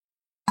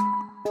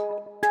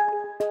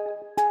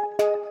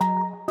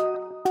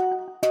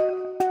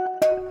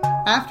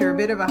After a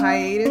bit of a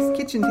hiatus,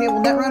 Kitchen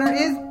Table Netrunner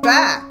is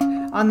back!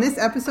 On this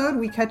episode,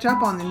 we catch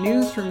up on the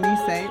news from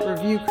Nisei,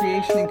 review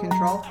Creation and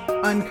Control,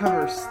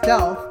 uncover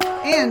Stealth,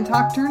 and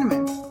talk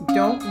tournaments.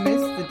 Don't miss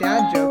the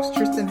dad jokes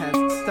Tristan has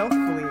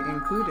stealthfully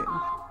included.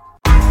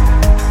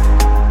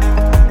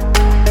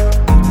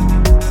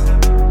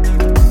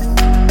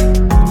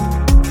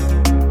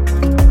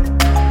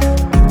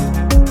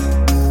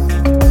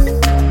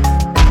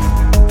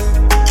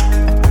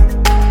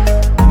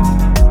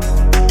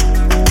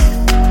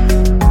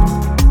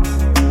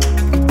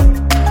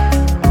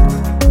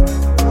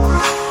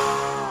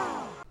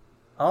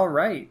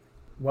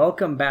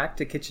 Welcome back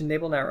to Kitchen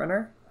Table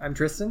Netrunner. I'm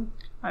Tristan.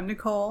 I'm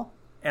Nicole.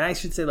 And I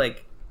should say,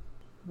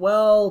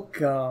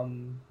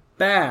 welcome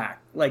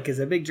back. Is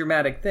a big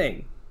dramatic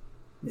thing.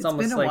 It's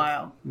almost been a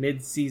while.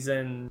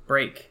 Mid-season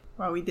break.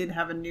 Well, we did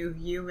have a new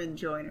human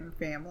join our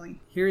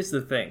family. Here's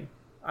the thing.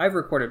 I've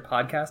recorded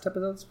podcast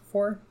episodes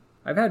before.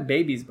 I've had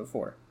babies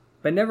before.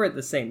 But never at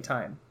the same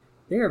time.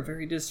 They are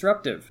very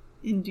disruptive.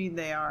 Indeed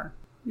they are.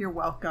 You're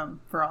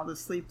welcome for all the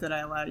sleep that I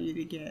allow you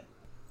to get.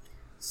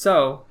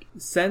 So,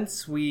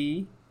 since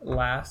we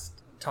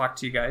last talked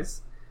to you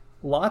guys,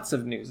 lots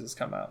of news has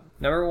come out.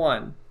 Number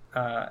one,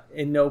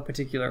 in no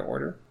particular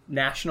order,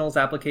 Nationals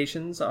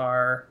applications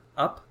are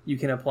up. You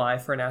can apply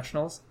for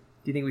Nationals.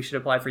 Do you think we should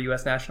apply for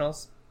U.S.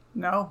 Nationals?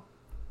 No.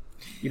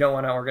 You don't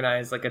want to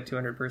organize a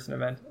 200-person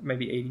event,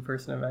 maybe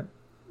 80-person event?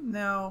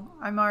 No,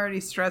 I'm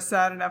already stressed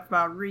out enough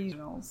about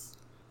regionals.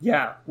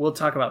 Yeah, we'll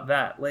talk about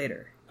that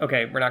later.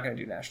 Okay, we're not going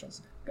to do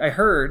Nationals. I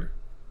heard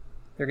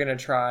they're going to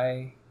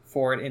try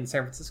for it in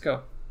San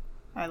Francisco.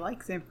 I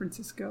like San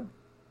Francisco.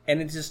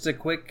 And it's just a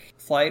quick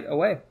flight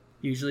away.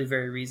 Usually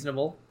very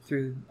reasonable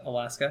through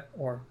Alaska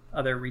or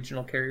other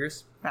regional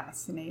carriers.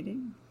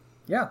 Fascinating.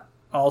 Yeah.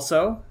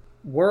 Also,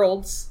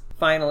 Worlds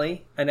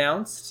finally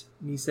announced.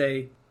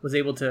 Nisei was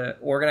able to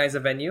organize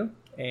a venue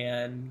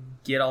and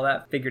get all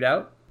that figured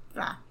out.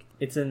 Fact.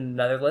 It's in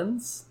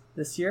Netherlands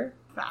this year.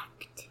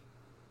 Fact.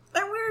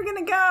 And we're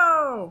gonna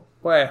go!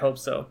 Boy, I hope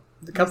so.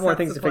 A couple more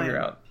things to figure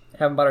out.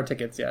 Haven't bought our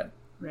tickets yet.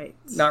 Right.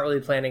 Not really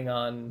planning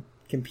on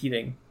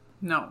competing.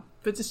 No,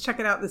 but just check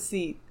it out the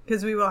seat,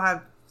 because we will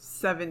have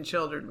 7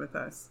 children with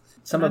us.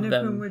 None of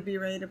them would be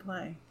ready to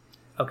play.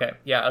 Okay,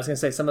 yeah, I was going to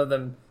say some of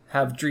them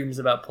have dreams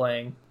about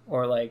playing,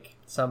 or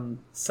some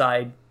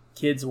side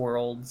kids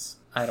worlds.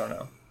 I don't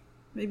know.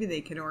 Maybe they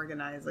could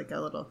organize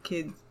a little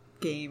kids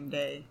game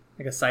day.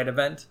 Like a side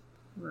event?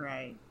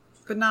 Right.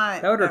 But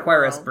not... That would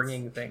require us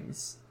bringing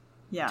things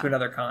to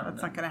another continent.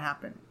 That's not going to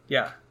happen.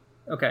 Yeah.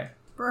 Okay.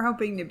 We're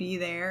hoping to be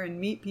there and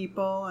meet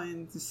people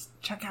and just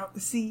check out the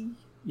sea.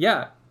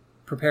 Yeah.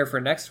 Prepare for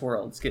next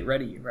Worlds. Get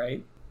ready,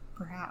 right?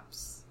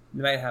 Perhaps.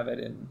 They might have it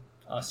in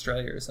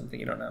Australia or something.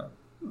 You don't know.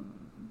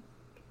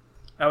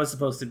 That was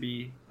supposed to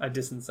be a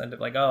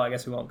disincentive. I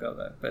guess we won't go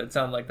there. But it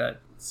sounded like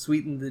that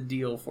sweetened the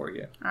deal for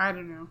you. I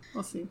don't know.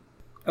 We'll see.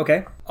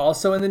 Okay.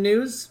 Also in the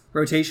news,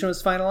 rotation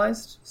was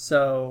finalized.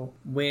 So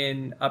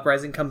when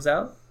Uprising comes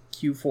out,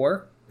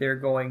 Q4, they're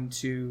going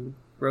to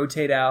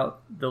rotate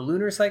out the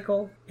lunar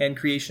cycle and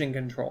Creation and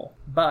Control.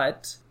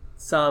 But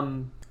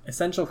some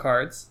essential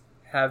cards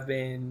have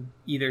been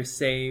either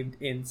saved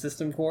in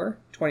System Core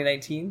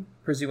 2019,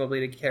 presumably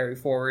to carry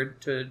forward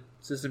to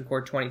System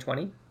Core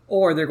 2020,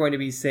 or they're going to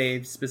be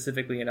saved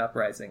specifically in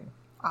Uprising.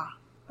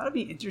 That'll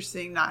be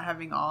interesting, not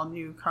having all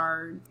new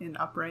cards in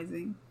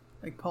Uprising,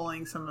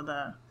 pulling some of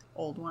the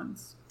old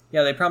ones.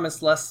 Yeah, they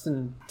promised less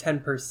than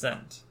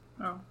 10%.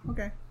 Oh,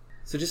 okay.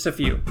 So just a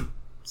few.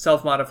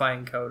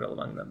 Self-modifying code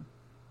among them.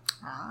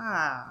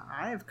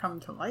 I have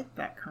come to like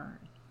that card.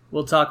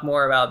 We'll talk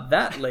more about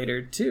that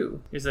later,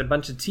 too. There's a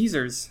bunch of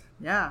teasers.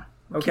 Yeah.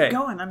 Okay. Keep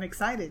going. I'm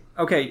excited.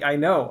 Okay, I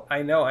know.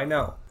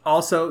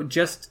 Also,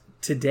 just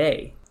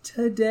today,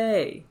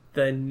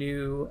 the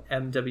new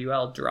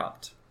MWL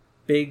dropped.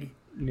 Big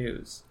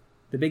news.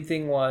 The big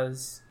thing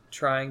was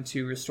trying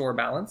to restore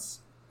balance.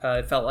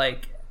 It felt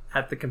like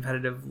at the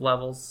competitive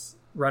levels,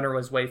 Runner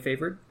was way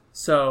favored.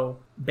 So,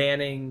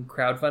 banning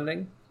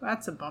crowdfunding.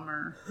 That's a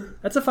bummer.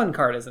 That's a fun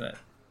card, isn't it?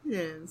 It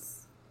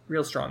is.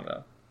 Real strong,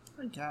 though.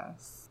 I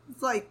guess.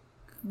 It's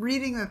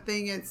reading the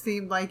thing, it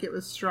seemed like it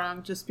was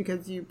strong just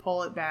because you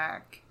pull it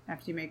back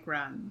after you make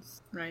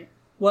runs, right?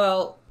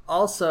 Well,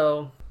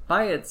 also,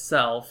 by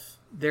itself,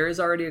 there is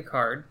already a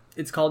card.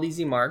 It's called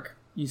Easy Mark.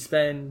 You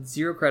spend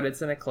 0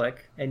 credits and a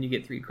click, and you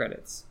get 3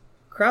 credits.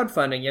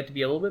 Crowdfunding, you have to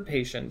be a little bit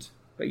patient,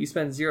 but you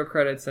spend 0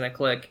 credits and a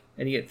click,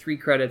 and you get 3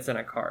 credits and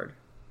a card.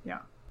 Yeah.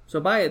 So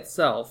by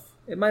itself,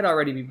 it might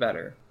already be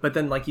better. But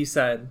then, like you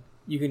said,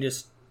 you can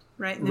just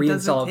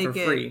reinstall it for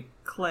free.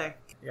 Click.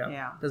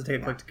 Yeah. It doesn't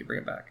take a click to bring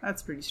it back.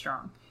 That's pretty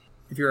strong.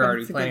 If you're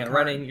already planning on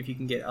running, if you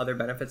can get other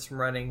benefits from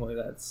running, whether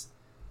that's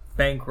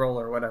bankroll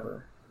or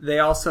whatever. They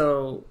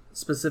also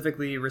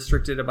specifically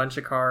restricted a bunch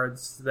of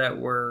cards that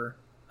were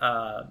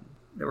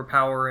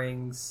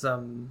powering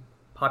some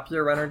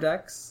popular runner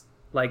decks,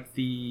 like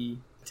the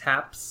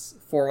Taps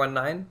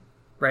 419,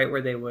 right,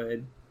 where they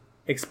would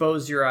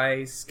expose your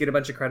ice, get a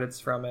bunch of credits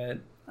from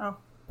it. Oh.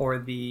 Or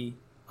the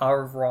Au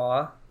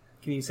revoir.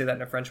 Can you say that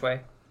in a French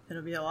way?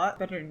 It'll be a lot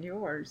better than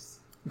yours.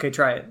 Okay,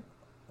 try it.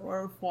 Au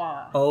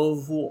revoir. Au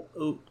revoir.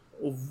 Au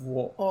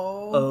revoir.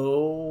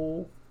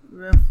 Au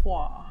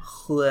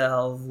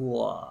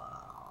revoir.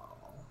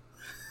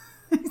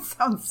 It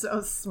sounds so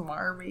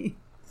smarmy.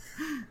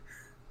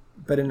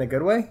 But in a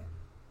good way?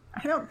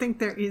 I don't think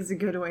there is a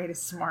good way to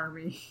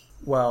smarmy.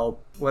 Well,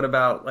 what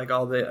about like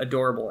all the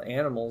adorable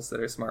animals that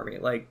are smarmy?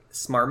 Like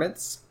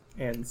smarmets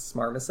and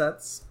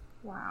smarmosets?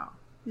 Wow.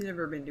 You've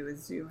never been to a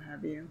zoo,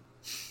 have you?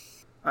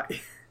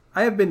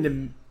 I have been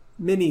to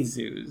mini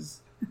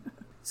zoos.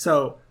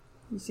 So...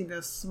 You see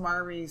those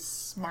smarmy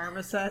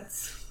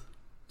smarmosets?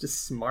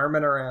 Just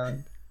smarming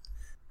around.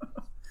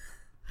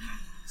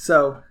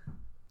 So,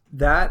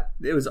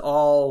 it was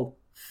all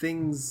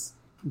things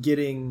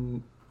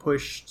getting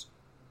pushed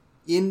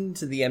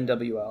into the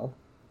MWL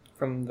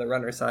from the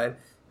runner side,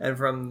 and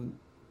from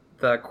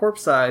the corp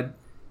side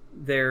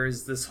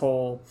there's this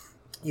whole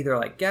either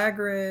like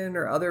Gagarin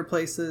or other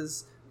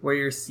places where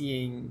you're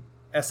seeing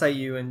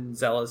SIU and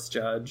Zealous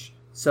judge,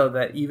 so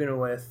that even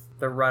with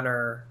the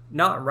runner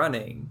not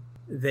running,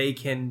 they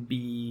can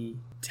be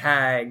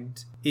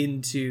tagged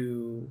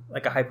into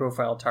like a high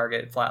profile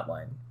target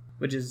flatline,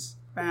 which is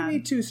maybe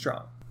too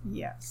strong.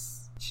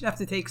 Yes, you should have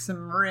to take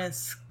some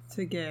risk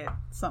to get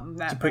something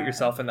that to put bad.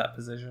 yourself in that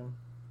position.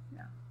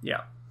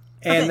 Yeah.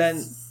 Okay, And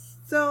then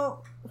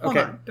so hold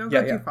on, don't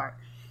go too far.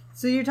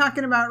 So you're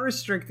talking about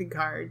restricted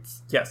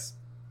cards. Yes.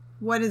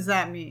 What does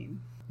that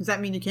mean? Does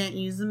that mean you can't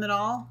use them at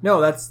all?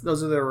 No,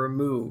 those are the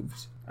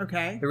removed.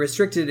 Okay. The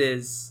restricted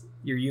is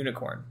your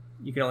unicorn.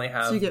 You can only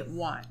have... So you get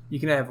one. You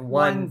can have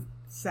one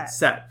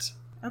set.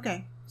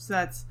 Okay. So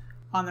that's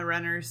on the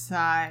runner's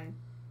side.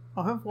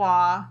 Au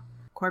revoir.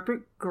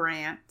 Corporate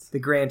grant. The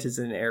grant is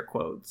in air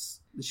quotes.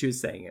 She was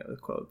saying it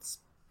with quotes.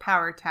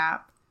 Power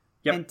tap.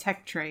 Yep. And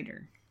tech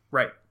trader.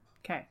 Right.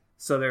 Okay.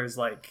 So there's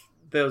like...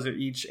 Those are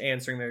each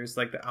answering. There's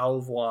like the au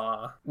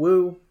revoir.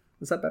 Woo.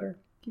 Is that better?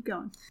 Keep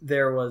going.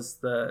 There was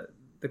the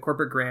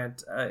corporate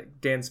grant.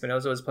 Dan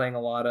Spinoza was playing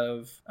a lot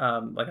of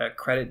like a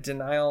credit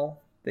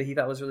denial that he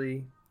thought was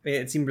really... I mean,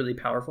 it seemed really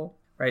powerful,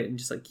 right? And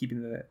just like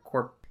keeping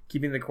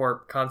the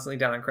corp constantly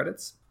down on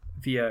credits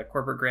via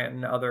corporate grant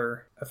and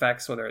other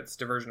effects, whether it's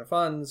diversion of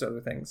funds or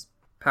other things.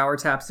 Power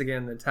taps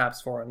again, the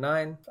taps 4 and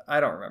 9. I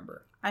don't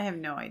remember. I have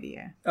no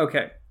idea.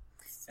 Okay.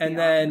 And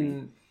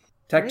then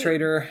Tech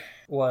Trader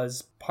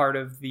was part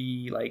of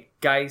the like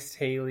Geist,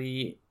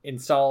 Haley,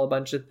 install a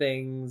bunch of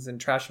things and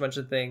trash a bunch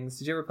of things.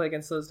 Did you ever play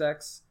against those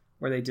decks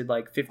where they did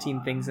like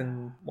 15 things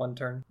in one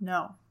turn?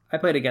 No. I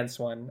played against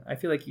one. I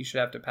feel like you should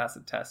have to pass a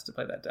test to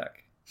play that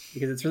deck,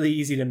 because it's really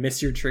easy to miss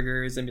your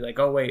triggers and be like,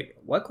 oh wait,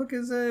 what click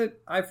is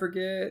it? I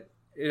forget.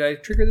 Did I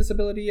trigger this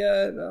ability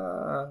yet?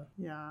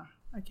 Yeah,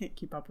 I can't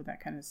keep up with that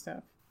kind of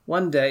stuff.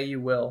 One day you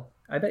will.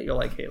 I bet you'll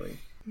like Haley.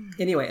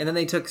 Anyway, and then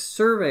they took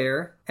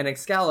Surveyor and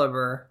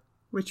Excalibur,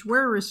 which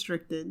were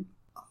restricted,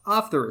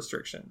 off the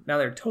restriction. Now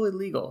they're totally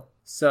legal.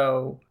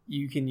 So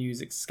you can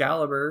use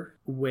Excalibur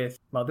with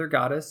Mother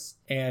Goddess,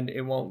 and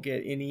it won't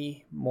get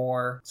any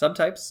more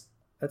subtypes.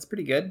 That's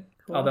pretty good.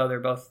 Cool. Although they're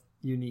both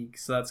unique,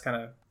 so that's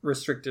kind of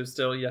restrictive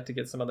still. You have to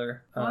get some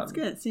other... Well, that's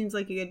good. It seems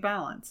like a good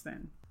balance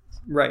then.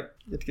 Right.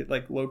 You have to get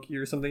like Loki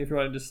or something if you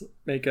want to just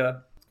make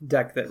a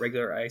deck that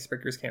regular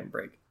Icebreakers can't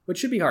break. Which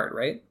should be hard,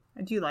 right?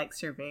 I do like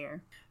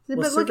Surveyor. Well,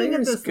 but looking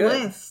at this good.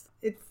 list,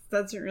 it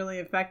doesn't really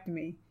affect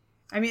me.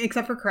 I mean,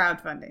 except for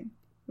crowdfunding,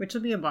 which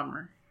will be a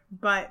bummer.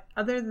 But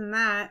other than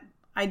that,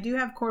 I do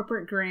have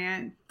Corporate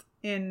Grant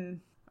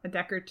in a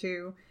deck or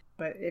two.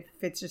 But if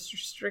it's just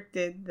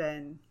restricted,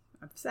 then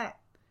I'm set.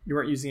 You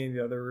weren't using any of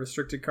the other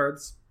restricted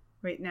cards?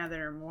 Wait, now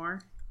there are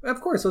more?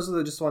 Of course, those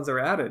are just the ones that were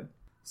added.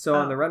 So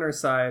on the runner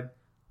side,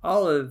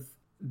 all of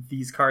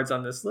these cards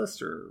on this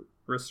list are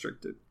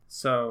restricted.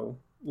 So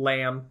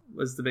Lamb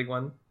was the big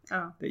one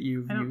that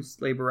you've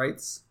used. Labor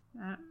Rights.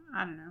 I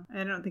don't know.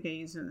 I don't think I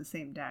used it in the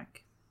same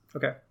deck.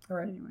 Okay. All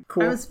right. Anyway,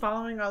 cool. I was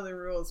following all the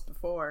rules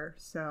before,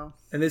 so...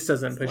 And this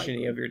doesn't push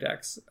any of your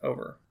decks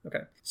over.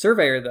 Okay.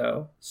 Surveyor,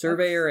 though.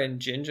 Surveyor and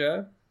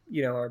Jinja,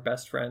 are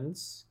best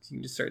friends. You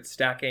can just start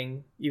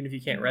stacking, even if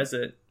you can't res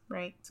it.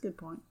 Right. That's a good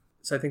point.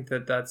 So I think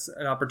that's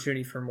an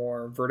opportunity for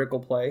more vertical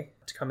play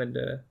to come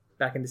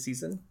back into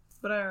season.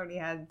 But I already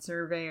had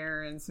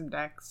Surveyor and some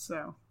decks,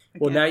 so...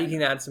 Well, now you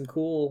can add some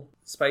cool,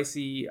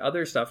 spicy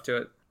other stuff to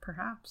it.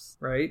 Perhaps.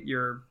 Right?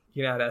 You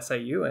can add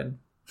SIU in.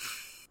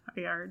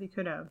 I already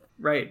could have.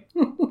 Right.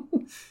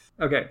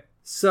 Okay.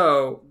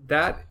 So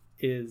that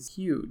is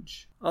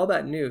huge. All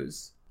that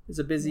news is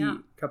a busy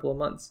couple of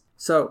months.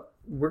 So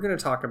we're going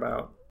to talk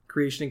about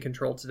Creation and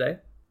Control today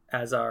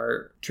as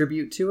our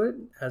tribute to it,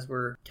 as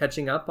we're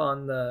catching up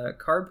on the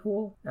card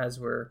pool, as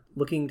we're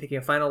taking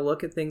a final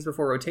look at things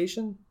before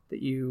rotation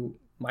that you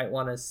might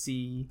want to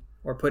see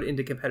or put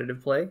into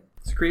competitive play.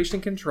 So Creation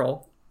and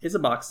Control is a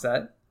box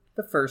set,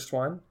 the first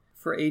one,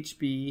 for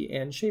HB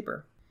and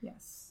Shaper.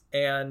 Yes.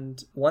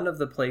 And one of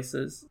the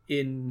places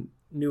in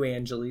New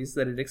Angeles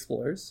that it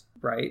explores,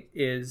 right,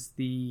 is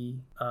the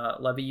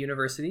Levy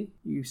University.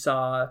 You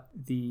saw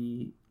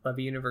the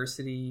Levy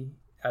University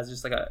as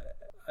just like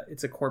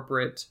it's a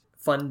corporate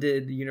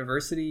funded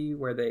university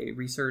where they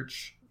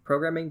research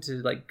programming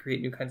to like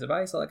create new kinds of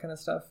ice, all that kind of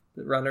stuff.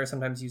 The runners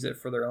sometimes use it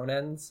for their own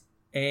ends.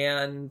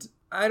 And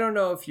I don't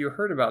know if you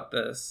heard about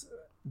this,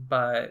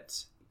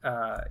 but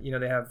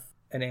they have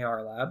an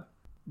AR lab.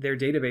 Their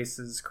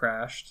databases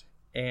crashed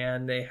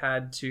and they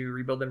had to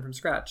rebuild them from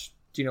scratch.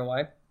 Do you know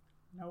why?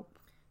 Nope.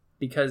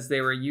 Because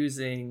they were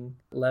using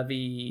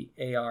Levy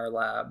AR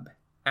Lab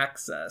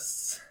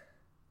Access.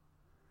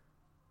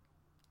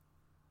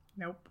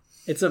 Nope.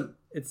 It's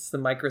the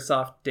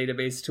Microsoft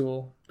database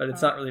tool, but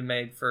it's not really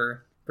made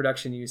for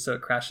production use, so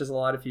it crashes a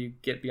lot if you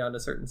get beyond a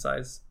certain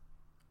size.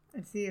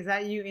 I see. Is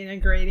that you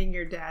integrating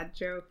your dad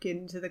joke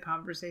into the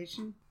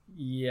conversation?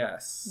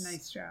 Yes.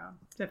 Nice job.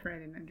 Definitely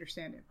I didn't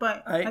understand it.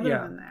 But other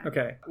than that.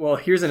 Okay. Well,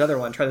 here's another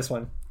one. Try this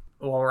one.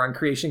 While we're on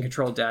creation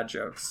control dad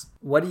jokes.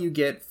 What do you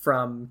get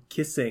from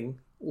kissing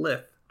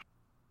Lith?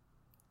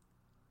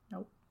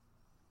 Nope.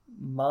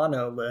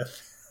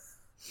 Monolith.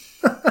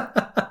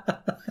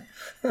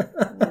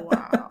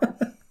 Wow.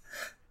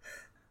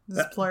 Is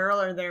this plural?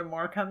 Are there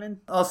more coming?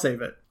 I'll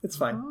save it. It's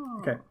fine.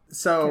 Okay.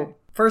 So,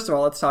 first of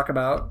all, let's talk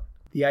about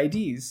the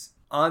IDs.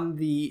 On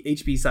the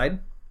HB side,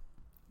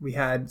 we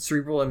had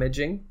cerebral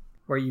imaging,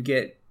 where you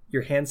get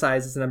your hand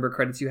size as the number of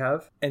credits you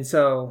have. And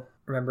so,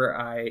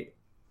 remember,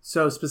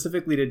 so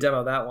specifically to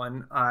demo that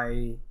one,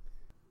 I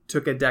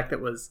took a deck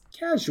that was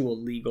casual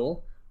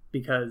legal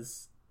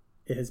because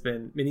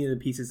many of the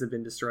pieces have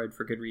been destroyed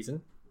for good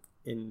reason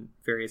in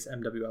various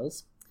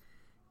MWLs.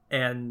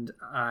 And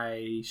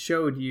I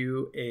showed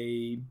you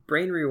a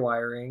brain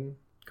rewiring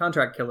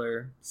contract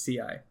killer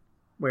CI,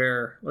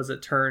 where was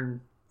it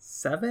turn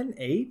 7,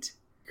 8?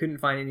 Couldn't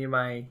find any of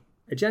my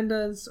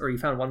agendas, or you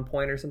found 1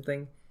 point or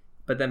something.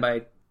 But then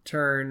by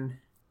turn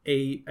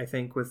 8, I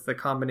think with the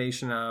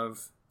combination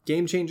of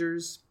game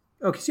changers.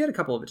 Oh, because you had a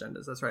couple of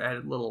agendas. That's right. I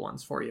had little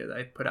ones for you that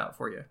I put out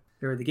for you.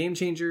 There were the game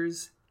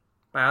changers,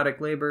 biotic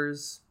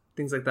labors,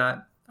 things like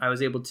that. I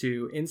was able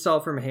to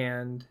install from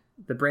hand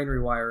the brain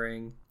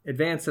rewiring,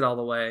 advance it all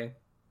the way,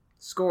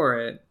 score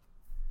it,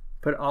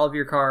 put all of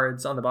your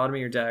cards on the bottom of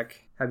your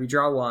deck, have you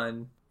draw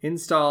one,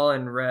 install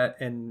and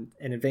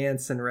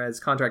advance and res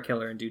contract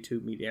killer and do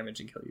 2 meat damage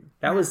and kill you.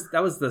 That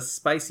was the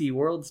Spicy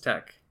Worlds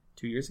tech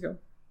 2 years ago.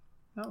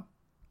 Oh,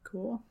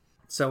 cool.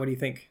 So what do you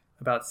think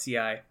about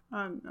CI?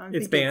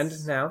 It's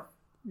banned now.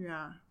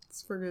 Yeah,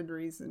 it's for good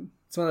reason.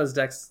 It's one of those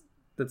decks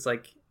that's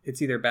like,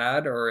 it's either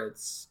bad or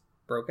it's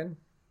broken,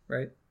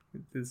 right?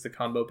 The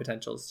combo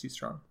potential is too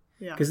strong.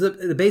 Yeah. Because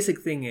the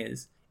basic thing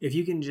is, if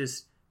you can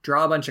just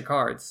draw a bunch of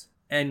cards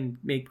and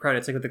make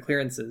credits, like with the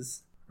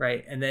clearances,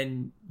 right? And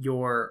then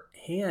your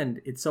hand,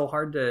 it's so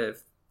hard to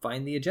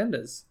find the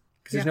agendas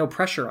because there's no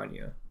pressure on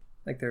you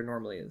like there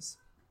normally is.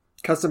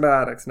 Custom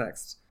biotics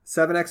next.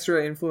 7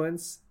 extra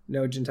influence,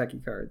 no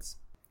Jinteki cards.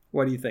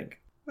 What do you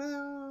think?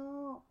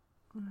 Well,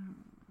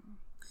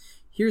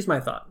 here's my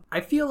thought.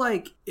 I feel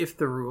like if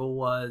the rule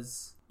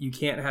was you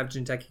can't have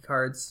Jinteki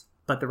cards,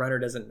 but the runner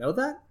doesn't know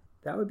that,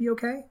 that would be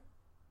okay.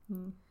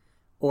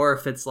 Or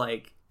if it's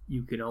like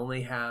you can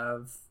only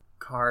have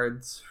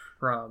cards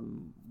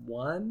from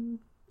 1,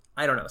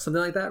 I don't know,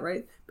 something like that,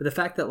 right? But the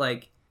fact that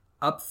like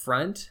up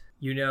front,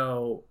 you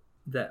know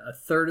that a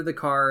third of the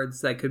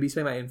cards that I could be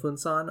spending my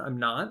influence on, I'm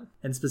not,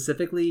 and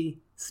specifically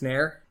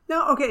Snare.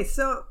 No, okay,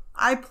 so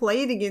I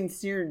played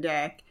against your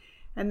deck,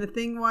 and the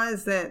thing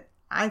was that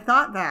I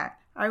thought that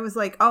I was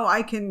like, oh,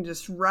 I can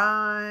just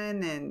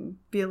run and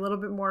be a little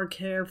bit more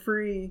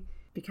carefree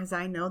because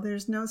I know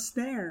there's no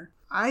Snare.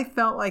 I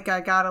felt like I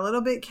got a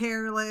little bit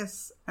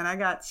careless and I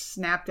got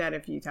snapped at a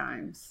few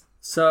times.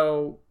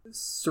 So,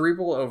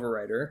 Cerebral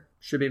Overrider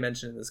should be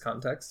mentioned in this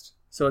context.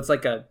 So, it's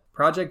like a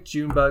Project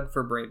Junebug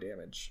for brain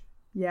damage.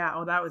 Yeah,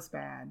 oh, that was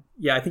bad.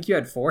 Yeah, I think you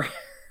had 4.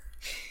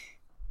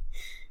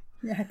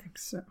 Yeah, I think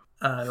so.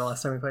 The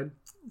last time we played.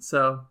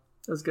 So,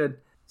 that was good.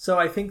 So,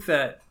 I think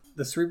that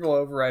the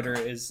Cerebral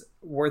Overrider is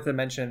worth a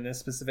mention in this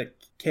specific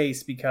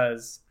case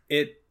because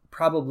it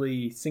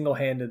probably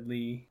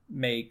single-handedly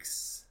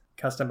makes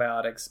custom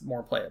biotics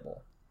more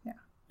playable. Yeah.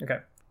 Okay.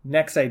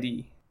 Next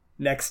ID.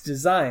 Next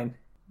design.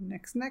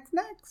 Next.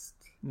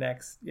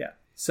 Yeah.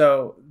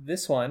 So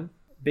this one,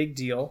 big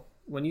deal.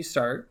 When you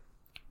start,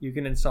 you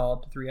can install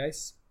up to 3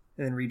 ice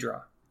and then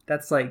redraw.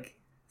 That's like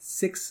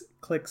 6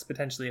 clicks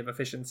potentially of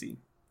efficiency.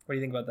 What do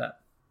you think about that?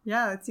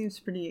 Yeah, that seems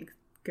pretty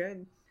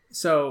good.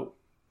 So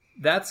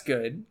that's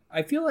good.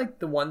 I feel like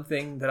the one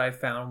thing that I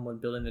found when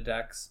building the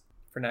decks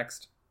for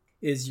next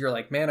is you're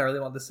like, man, I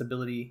really want this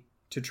ability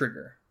to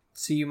trigger.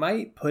 So you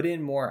might put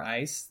in more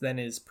ice than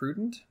is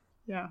prudent.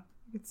 Yeah,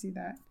 I could see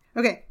that.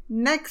 Okay,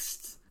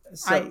 next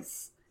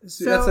ice.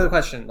 So that's the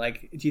question.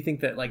 Like, do you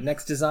think that like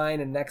next design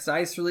and next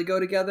ice really go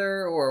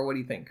together, or what do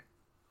you think?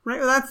 Right,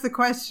 well, that's the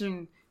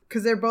question.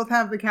 Because they both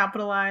have the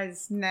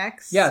capitalized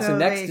next. Yeah, so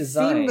next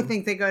design. Seem to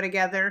think they go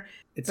together.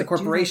 It's a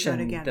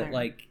corporation that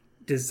like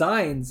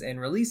designs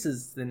and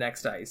releases the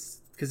next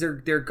ice because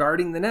they're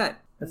guarding the net.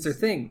 That's their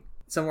thing.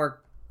 Somewhere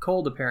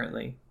cold,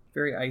 apparently.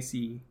 Very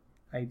icy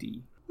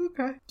ID.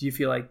 Okay. Do you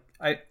feel like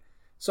I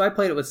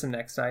played it with some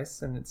next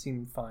ice and it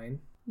seemed fine.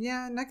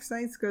 Yeah, next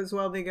ice goes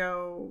well. They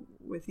go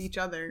with each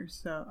other,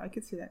 so I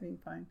could see that being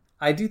fine.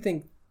 I do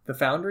think the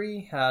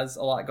Foundry has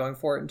a lot going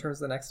for it in terms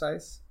of the next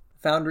ice.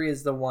 Foundry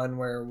is the one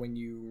where when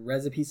you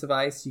res a piece of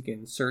ice, you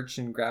can search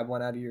and grab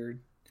one out of your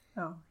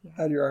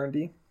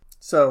R&D.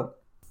 So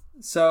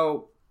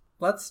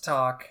let's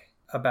talk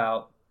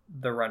about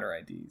the runner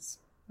IDs.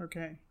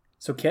 Okay.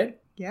 So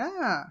Kit?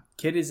 Yeah.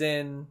 Kit is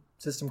in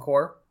System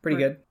Core. Pretty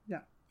good. Yeah.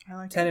 I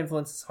like 10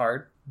 influence is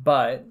hard,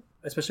 but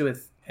especially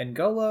with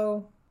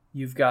N'Golo,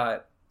 you've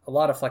got a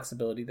lot of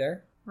flexibility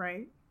there.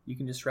 Right. You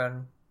can just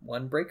run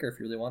one breaker if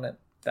you really want it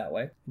that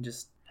way. And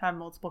just have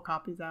multiple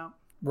copies out.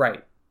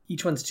 Right.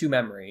 Each one's 2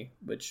 memory,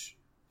 which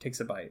takes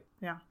a bite.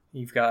 Yeah.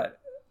 You've got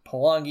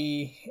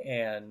Palangi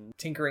and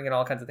Tinkering and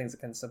all kinds of things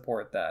that can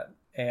support that.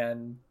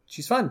 And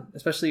she's fun,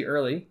 especially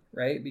early,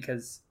 right?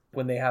 Because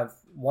when they have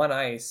one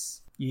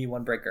ice, you need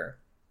one breaker,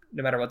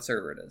 no matter what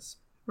server it is.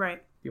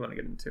 Right. You want to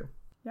get into.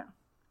 Yeah.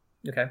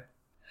 Okay.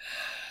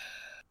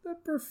 The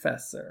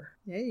Professor.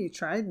 Yeah, you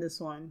tried this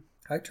one.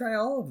 I try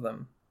all of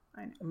them.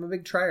 I know. I'm a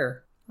big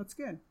trier. That's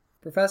good.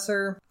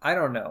 Professor, I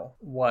don't know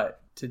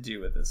what to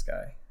do with this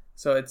guy.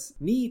 So it's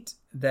neat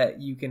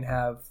that you can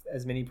have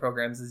as many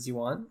programs as you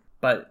want,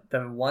 but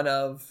the one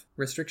of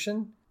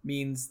restriction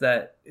means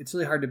that it's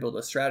really hard to build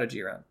a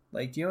strategy around.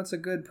 Like, do you know what's a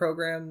good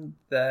program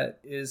that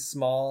is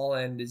small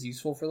and is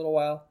useful for a little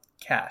while?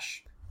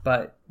 Cache.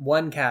 But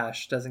one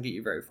cache doesn't get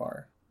you very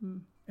far.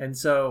 And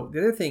so the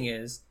other thing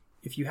is,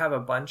 if you have a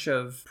bunch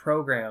of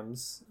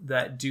programs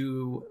that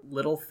do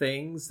little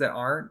things that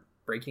aren't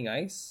breaking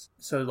ice,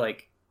 so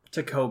like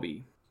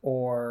Takobi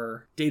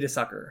or Data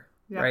Sucker,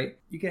 right?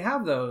 You can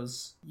have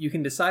those. You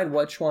can decide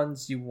which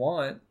ones you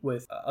want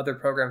with other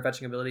program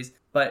fetching abilities,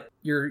 but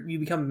you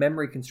become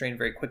memory constrained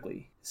very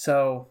quickly.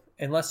 So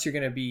unless you're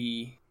going to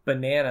be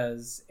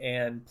bananas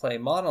and play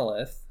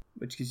Monolith,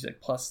 which gives you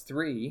like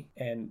 +3,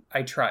 and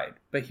I tried.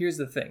 But here's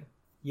the thing.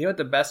 You know what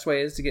the best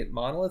way is to get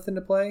Monolith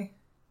into play?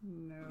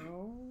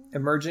 No.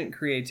 Emergent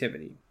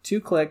Creativity. 2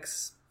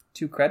 clicks,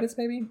 2 credits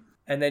maybe,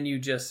 and then you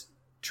just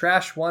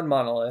trash one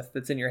Monolith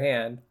that's in your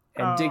hand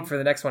and dig for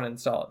the next one and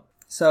install it.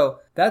 So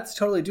that's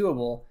totally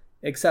doable,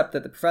 except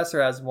that the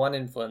Professor has 1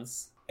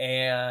 influence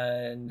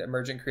and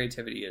Emergent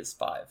Creativity is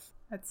 5.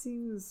 That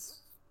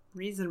seems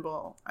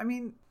reasonable. I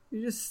mean,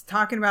 you're just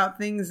talking about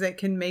things that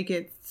can make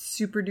it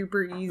super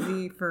duper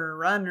easy for a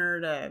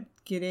runner to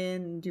get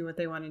in and do what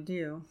they want to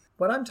do.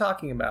 What I'm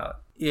talking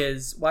about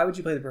is, why would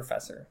you play the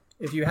Professor?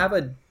 If you have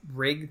a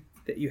rig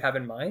that you have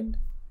in mind,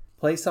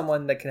 play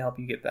someone that can help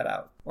you get that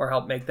out or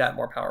help make that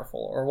more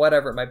powerful or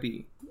whatever it might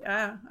be.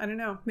 Yeah, I don't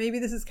know. Maybe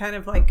this is kind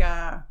of like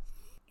a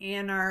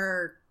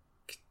Anarch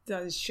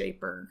does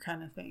Shaper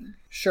kind of thing.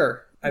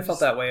 Sure. I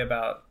felt that way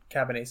about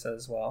Cabanesa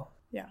as well.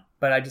 Yeah.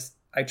 But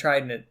I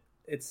tried and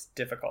it's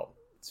difficult.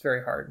 It's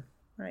very hard.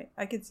 Right.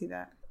 I could see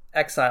that.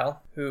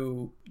 Exile,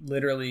 who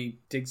literally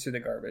digs through the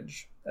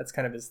garbage. That's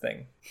kind of his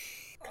thing.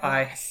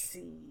 I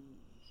see.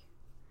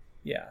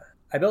 Yeah.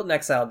 I built an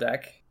Exile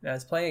deck, and I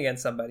was playing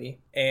against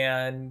somebody,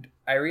 and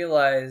I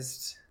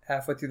realized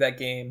halfway through that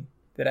game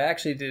that I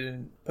actually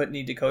didn't put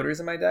any decoders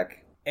in my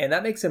deck, and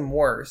that makes him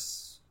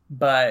worse,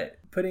 but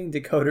putting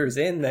decoders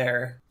in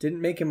there didn't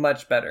make him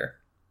much better.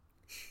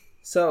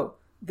 So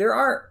there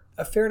are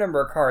a fair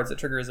number of cards that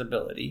trigger his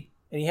ability,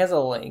 and he has a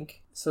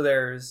link. So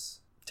there's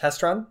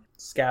Test Run,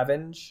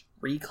 Scavenge,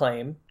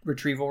 Reclaim,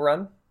 Retrieval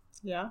Run.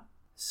 Yeah.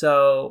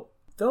 So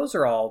those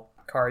are all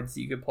cards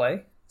that you could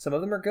play. Some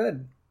of them are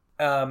good.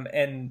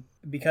 And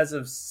because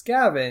of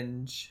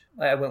Scavenge,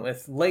 I went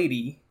with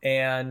Lady,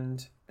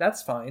 and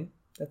that's fine.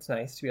 That's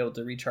nice to be able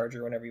to recharge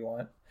her whenever you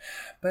want.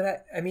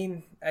 But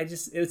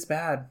it's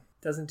bad.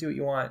 It doesn't do what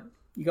you want.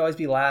 You can always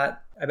be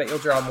Lat. I bet you'll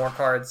draw more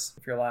cards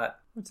if you're Lat.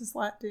 What's his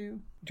Lat do?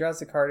 He draws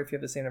the card if you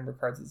have the same number of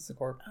cards as the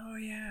corp. Oh,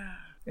 yeah.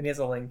 And he has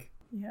a link.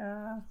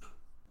 Yeah.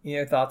 Any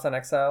other thoughts on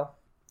Exile?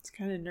 It's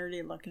kind of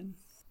nerdy looking.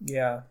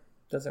 Yeah.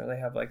 Doesn't really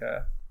have like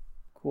a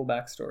cool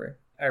backstory.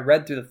 I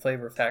read through the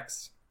flavor of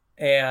text,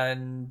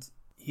 and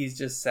he's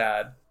just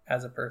sad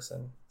as a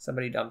person.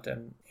 Somebody dumped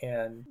him,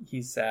 and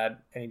he's sad,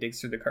 and he digs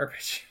through the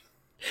garbage.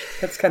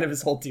 That's kind of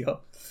his whole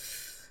deal.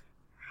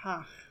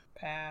 Huh.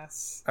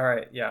 Pass. All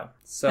right, yeah.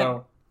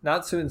 So,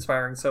 not so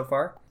inspiring so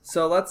far.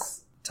 So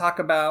let's talk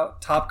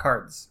about top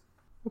cards.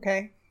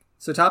 Okay.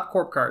 So top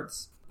corp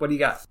cards. What do you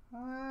got?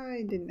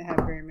 I didn't have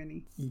very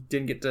many. You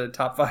didn't get to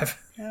top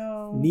 5?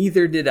 No.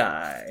 Neither did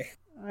I.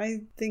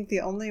 I think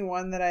the only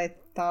one that I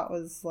thought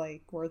was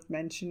like worth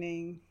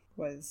mentioning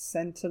was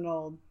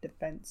Sentinel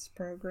Defense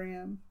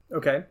Program.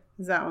 Okay.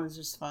 Because that one was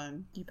just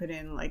fun. You put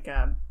in like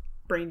a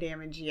brain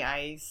damage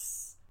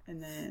ice,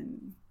 and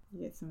then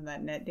you get some of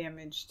that net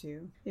damage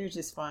too. It was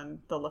just fun,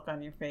 the look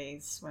on your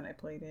face when I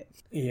played it.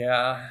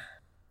 Yeah.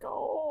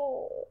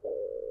 Go.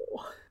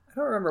 I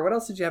don't remember. What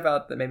else did you have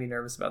out that made me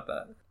nervous about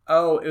that?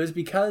 Oh, it was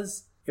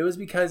because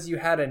you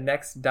had a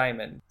next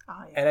diamond.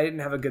 Oh, yeah. And I didn't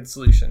have a good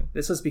solution.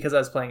 This was because I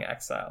was playing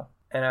Exile.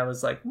 And I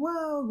was like,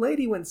 well,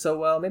 Lady went so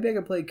well. Maybe I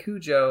could play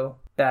Cujo.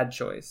 Bad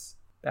choice.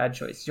 Bad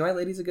choice. You know why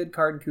Lady's a good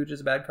card and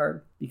Cujo's a bad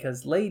card?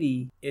 Because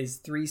Lady is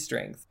 3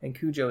 strength and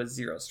Cujo is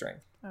 0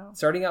 strength. Oh.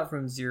 Starting out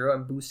from 0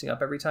 and boosting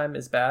up every time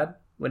is bad.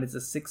 When it's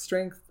a 6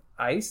 strength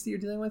ice that you're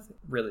dealing with,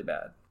 really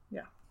bad.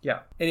 Yeah. Yeah.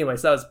 Anyway,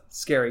 so that was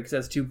scary because it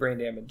has 2 brain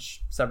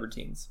damage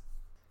subroutines.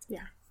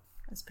 Yeah.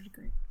 That's pretty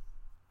great.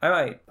 I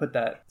might put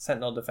that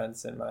Sentinel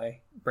Defense in my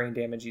brain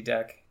damagey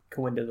deck.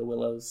 Coinda the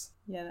Willows.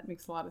 Yeah, that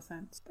makes a lot of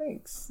sense.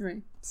 Thanks.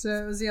 Right. So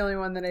it was the only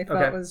one that I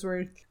felt was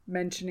worth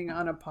mentioning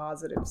on a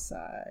positive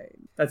side.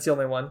 That's the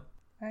only one?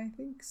 I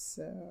think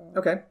so.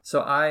 Okay.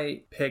 So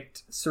I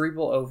picked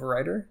Cerebral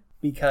Overrider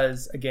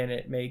because, again,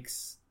 it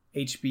makes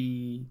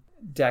HB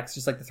decks,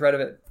 just like the threat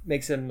of it,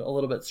 makes them a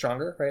little bit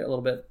stronger, right? A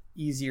little bit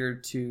easier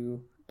to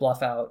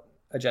bluff out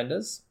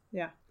agendas.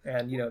 Yeah.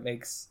 And, it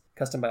makes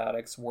Custom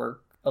Biotics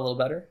work a little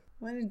better.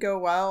 Well, it'd go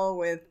well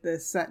with the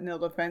Sentinel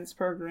Defense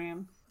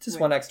program. Just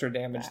 1 extra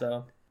damage,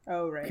 though.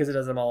 Oh, right. Because it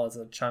does them all as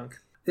a chunk.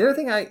 The other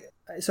thing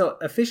so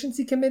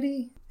Efficiency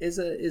Committee is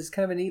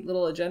kind of a neat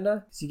little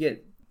agenda. So you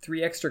get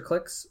 3 extra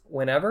clicks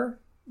whenever.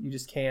 You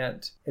just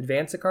can't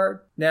advance a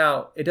card.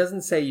 Now, it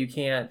doesn't say you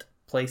can't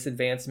place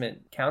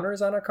advancement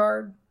counters on a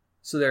card.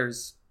 So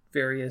there's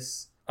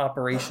various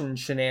operation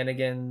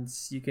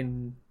shenanigans you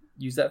can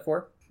use that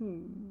for.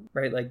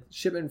 Right? Like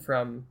shipment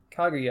from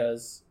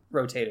Kaguya's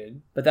rotated,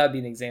 but that would be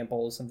an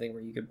example of something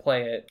where you could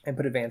play it and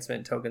put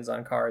advancement tokens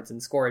on cards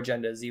and score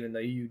agendas even though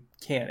you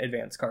can't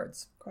advance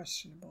cards.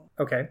 Questionable.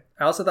 Okay.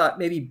 I also thought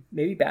maybe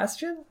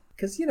Bastion,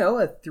 because a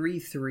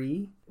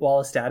 3/3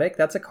 while static,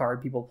 that's a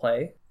card people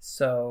play.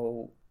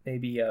 So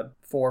maybe a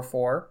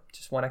 4/4,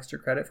 just 1 extra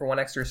credit for 1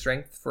 extra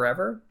strength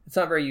forever. It's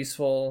not very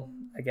useful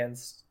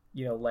against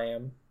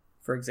Lamb,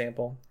 for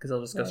example, because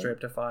it'll just go straight up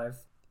to 5.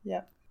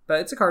 Yep. But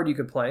it's a card you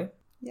could play.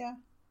 Yeah.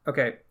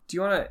 Okay, do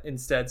you want to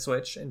instead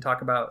switch and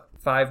talk about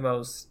 5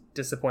 most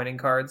disappointing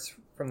cards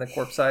from the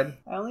Corp side?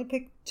 I only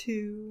picked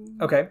 2.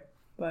 Okay,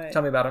 but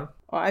tell me about them.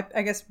 Well,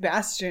 I guess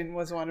Bastion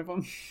was one of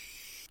them.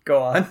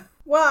 Go on.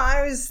 Well,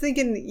 I was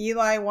thinking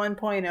Eli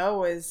 1.0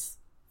 was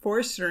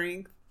 4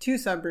 strength, 2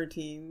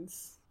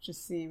 subroutines.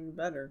 Just seemed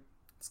better.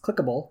 It's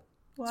clickable.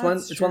 Well,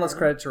 it's one less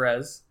credit to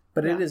res,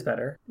 but it is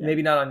better. Yeah.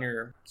 Maybe not on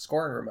your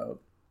scoring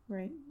remote.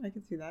 Right, I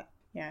can see that.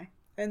 Yeah.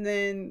 And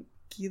then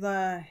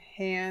Gila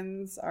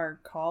Hands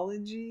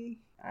Arcology.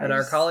 And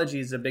Arcology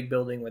is a big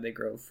building where they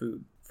grow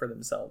food for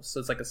themselves. So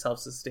it's like a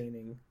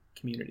self-sustaining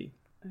community.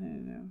 I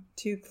don't know.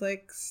 2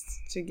 clicks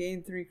to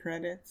gain 3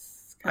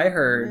 credits. I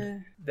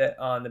heard that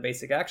on the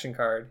basic action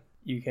card,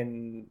 you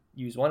can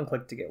use 1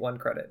 click to get 1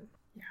 credit.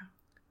 Yeah.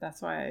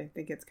 That's why I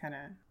think it's kind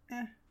of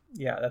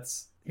Yeah,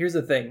 here's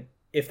the thing.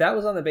 If that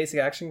was on the basic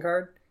action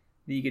card,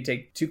 that you could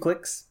take 2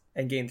 clicks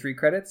and gain 3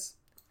 credits,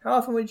 how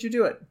often would you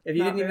do it? If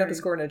you didn't even have to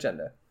score an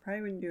agenda.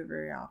 Probably wouldn't do it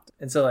very often.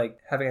 And so,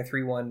 having a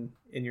 3/1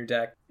 in your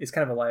deck is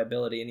kind of a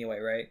liability anyway,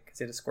 right? Because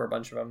you have to score a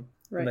bunch of them.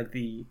 Right. And,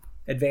 the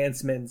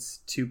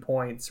advancements 2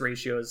 points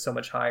ratio is so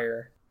much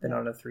higher than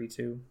on a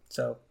 3/2.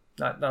 So,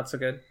 not so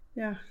good.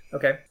 Yeah.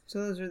 Okay. So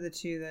those are the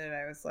 2 that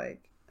I was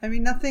like... I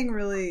mean, nothing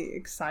really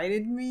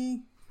excited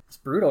me. It's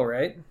brutal,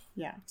 right?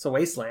 Yeah. It's a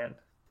wasteland.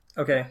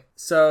 Okay.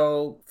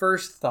 So,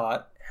 first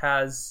thought.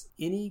 Has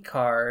any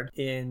card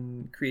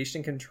in Creation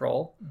and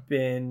Control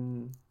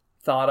been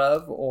thought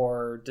of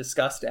or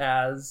discussed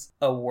as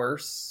a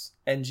worse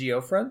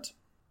NGO front?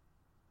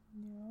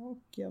 No.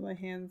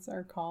 Gillahan's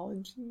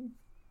Arcology?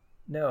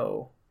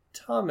 No.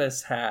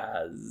 Thomas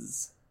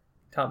has.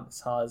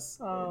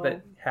 Oh.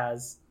 But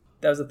has.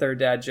 That was a third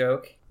dad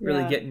joke.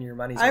 Really getting your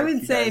money's worth. I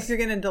would say if you're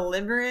going to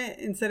deliver it,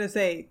 instead of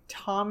say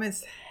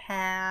Thomas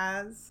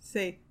has,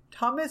 say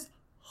Thomas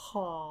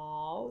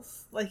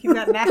Halls. Like you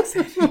got an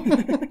accent.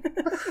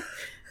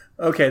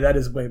 Okay, that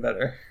is way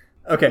better.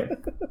 Okay.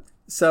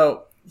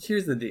 So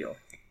here's the deal.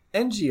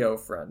 NGO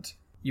front.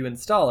 You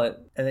install it,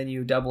 and then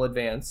you double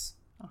advance.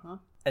 Uh-huh.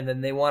 And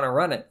then they want to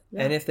run it.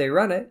 Yeah. And if they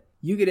run it,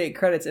 you get 8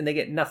 credits and they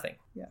get nothing.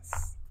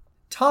 Yes.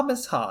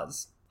 Thomas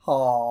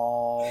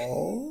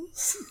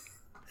Halls.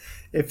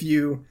 If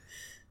you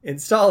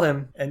install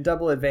him and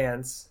double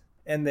advance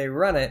and they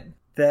run it,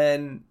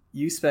 then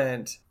you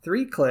spent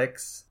 3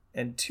 clicks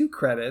and 2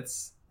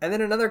 credits and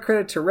then another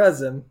credit to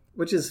res him,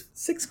 which is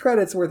 6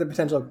 credits worth of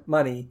potential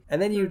money.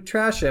 And then you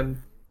trash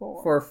him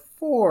for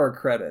 4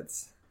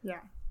 credits. Yeah,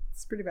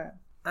 it's pretty bad.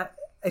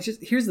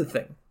 Here's the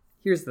thing.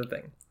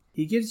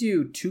 He gives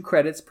you 2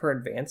 credits per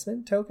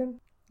advancement token.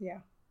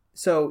 Yeah.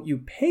 So you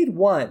paid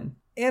 1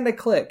 and a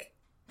click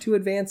to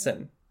advance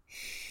him.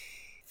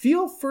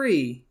 Feel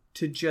free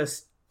to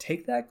just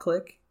take that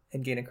click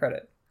and gain a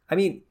credit. I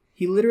mean,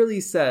 he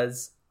literally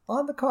says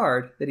on the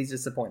card that he's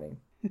disappointing.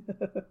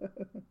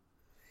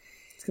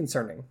 It's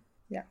concerning.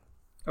 Yeah.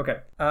 Okay.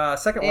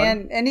 Second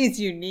one. And he's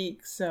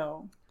unique,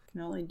 so you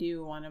can only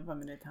do one of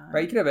them at a time.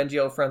 Right, you could have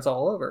NGO friends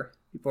all over.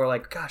 People are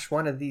like, gosh,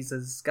 one of these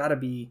has got to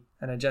be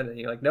an agenda. And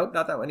you're like, nope,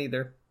 not that one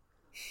either.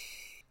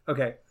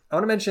 Okay. I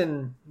want to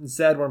mention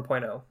Zed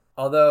 1.0.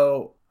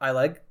 Although I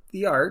like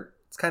the art,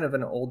 it's kind of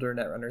an older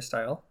Netrunner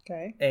style.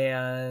 Okay.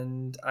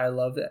 And I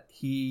love that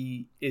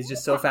he is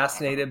just so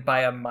fascinated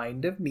by a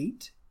mind of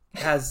meat.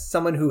 As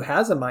someone who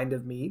has a mind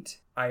of meat,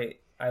 I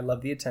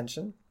love the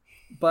attention.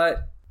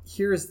 But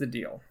here's the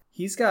deal.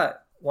 He's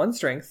got 1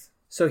 strength,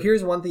 So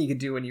here's one thing you could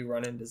do when you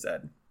run into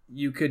Zed.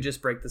 You could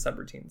just break the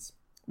subroutines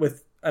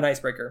with an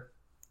icebreaker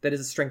that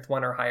is a strength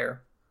 1 or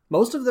higher.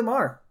 Most of them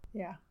are.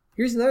 Yeah.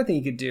 Here's another thing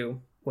you could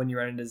do when you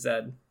run into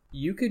Zed.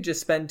 You could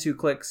just spend 2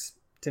 clicks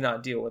to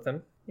not deal with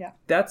him. Yeah.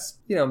 That's,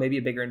 maybe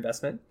a bigger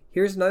investment.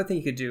 Here's another thing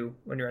you could do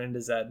when you run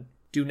into Zed.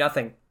 Do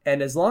nothing.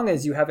 And as long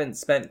as you haven't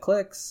spent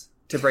clicks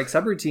to break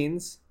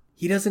subroutines,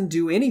 he doesn't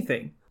do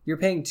anything. You're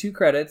paying 2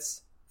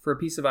 credits for a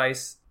piece of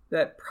ice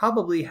that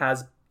probably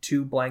has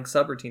 2 blank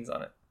subroutines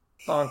on it.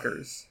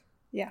 Bonkers.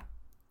 Yeah.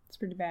 It's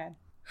pretty bad.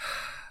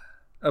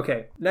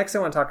 Okay, next I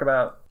want to talk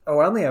about... Oh,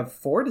 I only have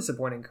 4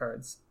 disappointing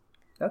cards.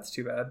 That's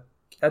too bad.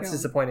 That's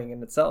disappointing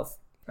in itself.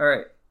 All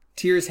right,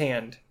 Tyr's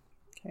Hand.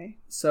 Okay.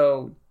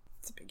 So,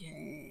 it's a big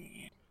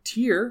hand.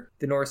 Tyr,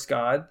 the Norse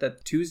god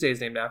that Tuesday is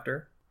named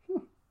after,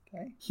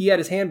 Okay. he had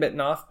his hand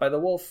bitten off by the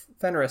wolf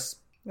Fenris.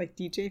 Like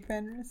DJ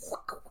Fenris?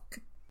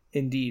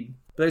 Indeed.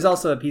 But there's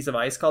also a piece of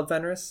ice called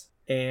Fenris,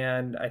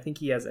 and I think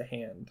he has a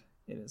hand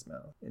in his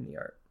mouth in the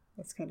art.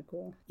 That's kind of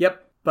cool.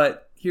 Yep,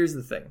 but here's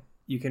the thing.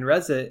 You can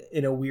res it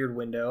in a weird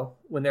window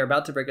when they're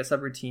about to break a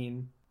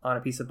subroutine on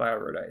a piece of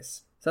Bioroid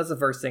ice. So that's the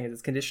first thing, is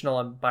it's conditional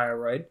on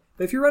Bioroid.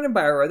 But if you're running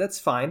Bioroid, that's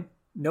fine.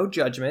 No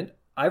judgment.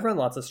 I've run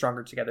lots of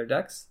Stronger Together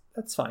decks.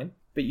 That's fine.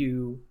 But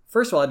you,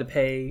 first of all, had to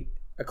pay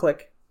a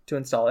click to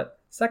install it.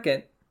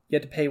 Second, you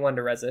had to pay 1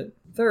 to res it.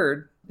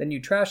 Third, then you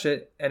trash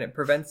it, and it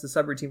prevents the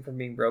subroutine from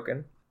being broken.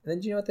 And then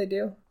do you know what they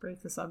do?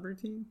 Break the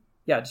subroutine?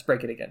 Yeah, just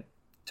break it again.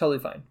 Totally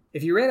fine.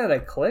 If you ran out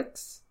of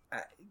clicks,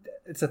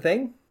 it's a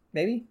thing,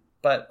 maybe.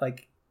 But,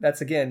 that's,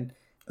 again,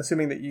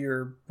 assuming that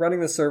you're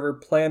running the server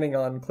planning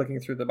on clicking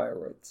through the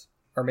Bioroids.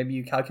 Or maybe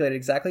you calculate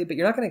exactly, but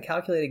you're not going to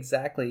calculate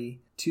exactly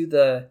to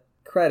the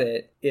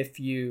credit if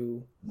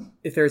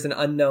there's an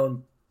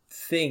unknown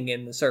thing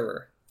in the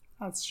server.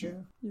 That's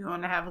true. You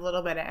want to have a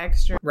little bit of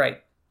extra.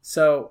 Right.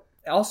 So,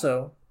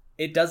 also,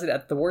 it does it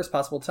at the worst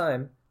possible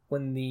time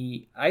when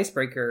the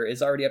icebreaker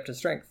is already up to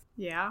strength.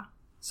 Yeah.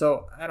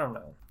 So, I don't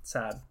know.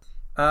 Sad.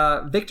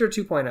 Victor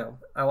 2.0,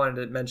 I wanted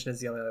to mention, is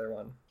the only other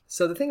one.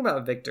 So the thing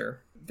about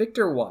Victor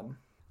 1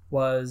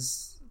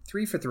 was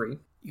 3 for 3.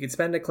 You could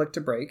spend a click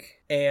to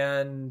break,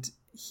 and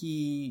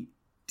he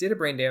did a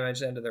brain damage at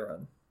the end of the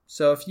run.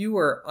 So if you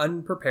were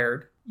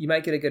unprepared, you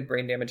might get a good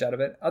brain damage out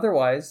of it.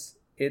 Otherwise,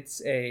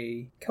 it's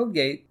a code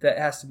gate that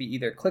has to be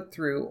either clicked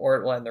through or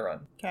it will end the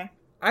run. Okay.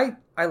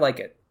 I like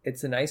it.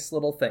 It's a nice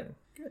little thing.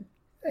 Good.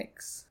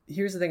 Thanks.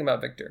 Here's the thing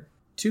about Victor.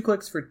 2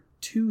 clicks for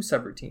 2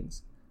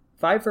 subroutines.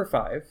 5 for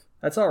 5.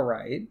 That's all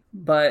right.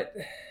 But,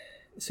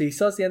 so he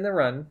still has the end of the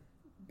run.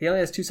 He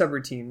only has 2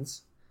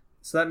 subroutines.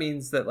 So that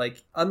means that,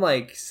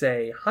 unlike,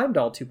 say,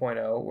 Heimdall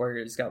 2.0, where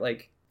he's got,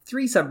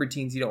 3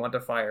 subroutines you don't want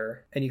to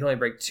fire, and you can only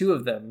break 2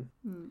 of them,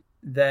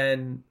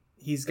 then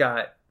he's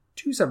got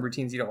 2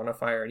 subroutines you don't want to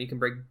fire, and you can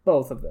break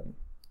both of them.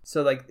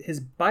 So,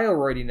 his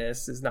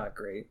bioroidiness is not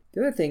great.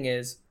 The other thing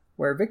is,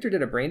 where Victor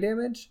did a brain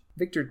damage,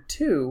 Victor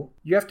 2,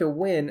 you have to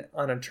win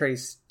on a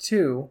trace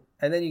 2,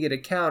 and then you get a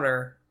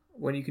counter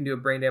when you can do a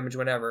brain damage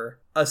whenever,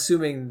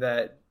 assuming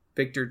that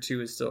Victor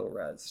 2 is still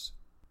rezzed.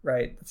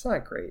 Right? That's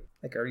not great.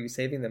 Are you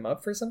saving them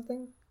up for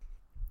something?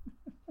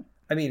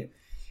 I mean,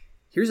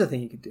 here's a thing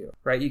you could do,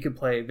 right? You could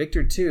play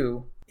Victor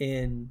 2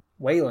 in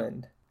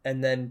Wayland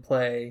and then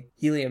play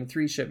Helium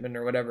 3 shipment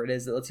or whatever it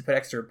is that lets you put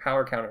extra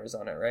power counters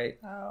on it, right?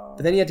 Oh.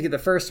 But then you have to get the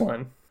first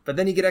one, but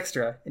then you get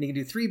extra, and you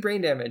can do 3 brain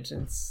damage,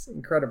 and it's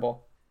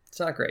incredible. It's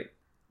not great.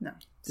 No.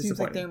 Seems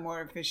like there are more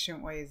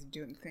efficient ways of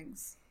doing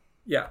things.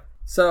 Yeah.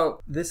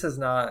 So this has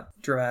not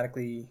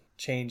dramatically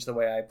changed the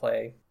way I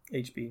play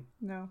HB.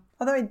 No.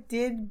 Although I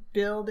did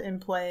build and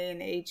play an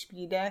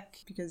HB deck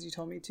because you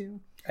told me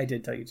to. I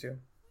did tell you to.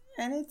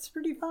 And it's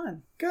pretty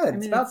fun. Good.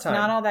 It's about time. It's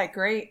not all that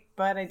great,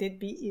 but I did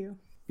beat you.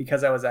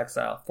 Because I was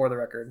Exile, for the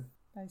record.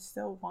 I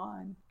still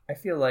won. I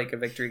feel like a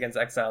victory against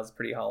Exile is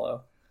pretty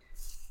hollow.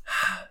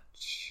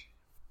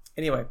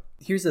 Anyway,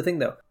 here's the thing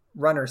though.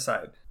 Runner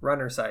side.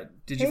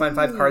 Did you find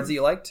 5 cards that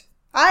you liked?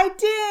 I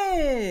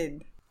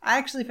did! I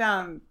actually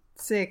found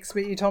 6,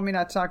 but you told me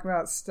not to talk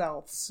about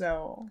stealth,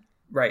 so...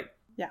 Right.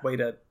 Yeah. Way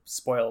to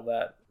spoil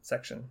that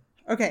section.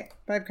 Okay,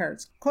 5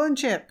 cards. Clone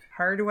chip.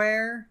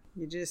 Hardware.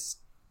 You just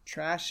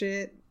trash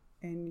it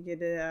and you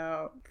get it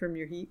out from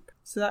your heap.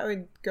 So that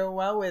would go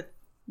well with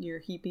your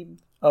heapy.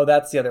 Oh,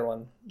 that's the other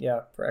one.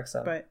 Yeah, for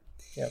Exile. But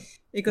yep.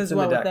 It goes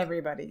well with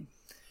everybody.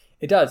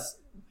 It does,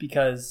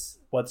 because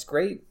what's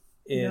great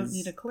is... You don't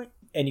need a click.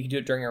 And you can do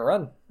it during a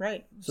run.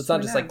 Right. So it's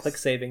not just click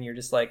saving. You're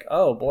just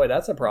oh boy,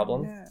 that's a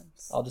problem.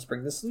 Yes. I'll just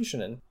bring the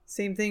solution in.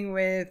 Same thing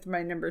with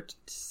my number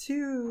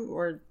 2,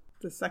 or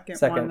the second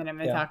one that I'm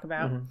going to talk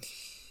about. Mm-hmm.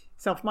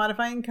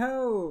 Self-modifying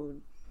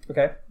code.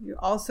 Okay. You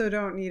also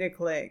don't need a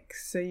click,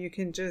 so you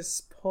can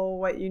just pull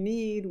what you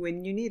need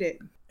when you need it.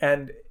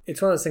 And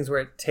it's one of those things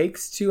where it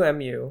takes 2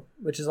 MU,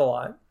 which is a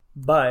lot,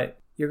 but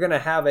you're going to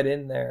have it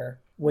in there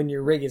when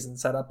your rig isn't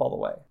set up all the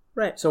way.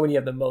 Right. So when you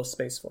have the most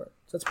space for it.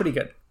 So that's pretty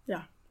good.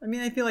 Yeah. I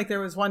mean, I feel like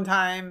there was one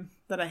time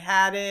that I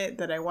had it,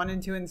 that I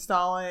wanted to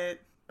install it,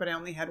 but I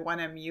only had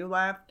 1 MU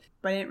left,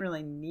 but I didn't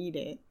really need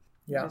it.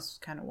 You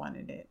just kind of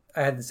wanted it.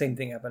 I had the same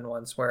thing happen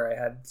once where I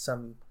had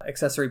some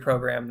accessory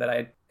program that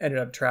I ended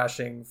up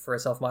trashing for a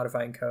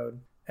self-modifying code.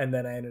 And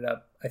then I ended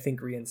up, I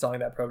think, reinstalling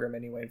that program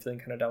anyway and feeling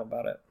kind of dumb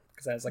about it.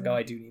 Because I was like, oh,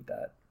 I do need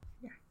that.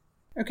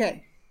 Yeah.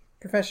 Okay.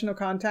 Professional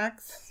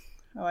contacts.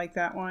 I like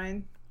that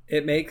one.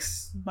 It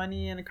makes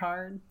money in a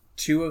card.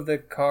 2 of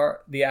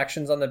the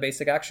actions on the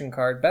basic action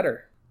card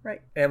better.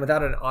 Right. And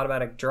without an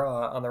automatic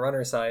draw on the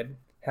runner side,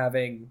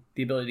 having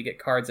the ability to get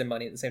cards and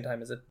money at the same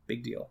time is a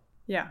big deal.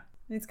 Yeah.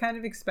 It's kind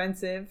of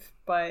expensive,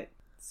 but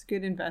it's a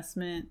good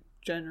investment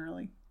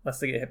generally.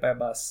 Unless they get hit by a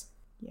bus.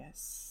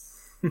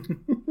 Yes.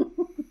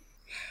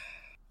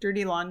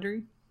 Dirty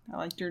laundry. I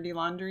like dirty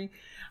laundry.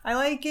 I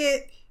like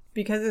it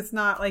because it's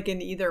not like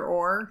an either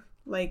or.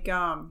 Like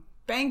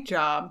bank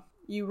job,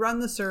 you run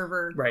the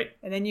server. Right.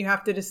 And then you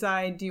have to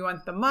decide, do you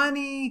want the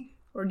money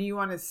or do you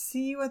want to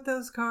see what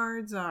those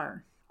cards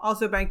are?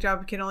 Also, bank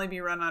job can only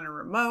be run on a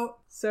remote.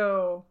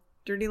 So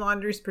dirty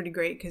laundry is pretty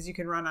great because you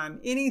can run on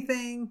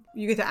anything.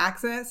 You get to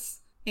access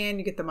and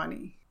you get the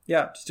money.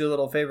 Yeah, just do a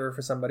little favor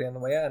for somebody on the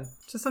way in.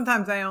 So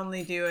sometimes I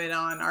only do it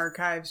on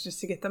archives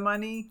just to get the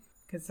money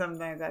because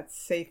sometimes that's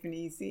safe and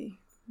easy.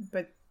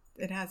 But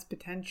it has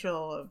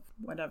potential of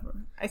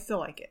whatever. I still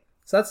like it.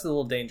 So that's a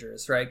little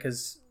dangerous, right?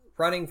 Because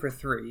running for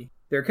 3,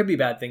 there could be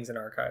bad things in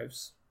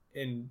archives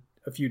in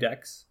a few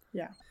decks.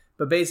 Yeah.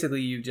 But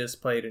basically you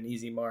just played an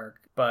easy mark,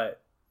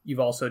 but you've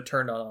also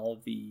turned on all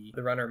of the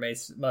runner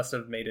must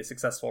have made a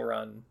successful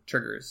run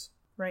triggers.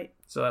 Right.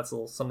 So that's a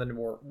little something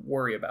to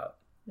worry about.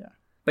 Yeah.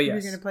 But if yes.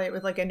 you're going to play it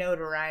with like a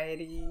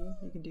notoriety,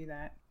 you can do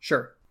that.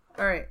 Sure.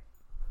 All right.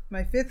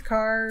 My 5th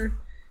card,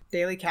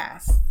 Daily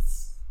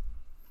Casts.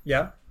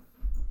 Yeah.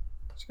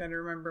 Just got to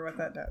remember what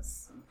that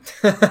does.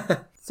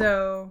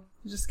 So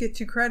just get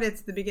 2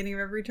 credits at the beginning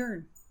of every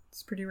turn.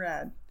 It's pretty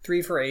rad.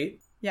 3 for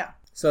 8. Yeah.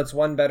 So it's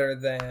 1 better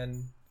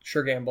than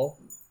Sure Gamble.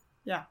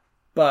 Yeah.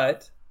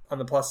 But on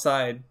the plus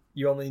side,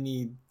 you only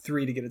need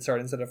 3 to get it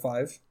started instead of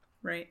 5.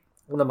 Right.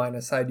 On the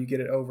minus side, you get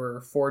it over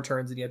 4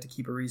 turns and you have to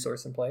keep a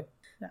resource in play.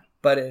 Yeah.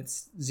 But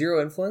it's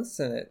 0 influence,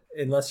 and it,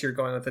 unless you're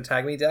going with the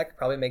Tag Me deck,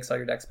 probably makes all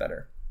your decks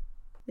better.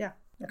 Yeah.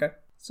 Okay.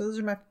 So those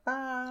are my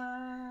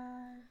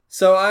 5.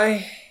 So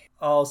I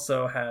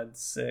also had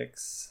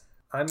 6.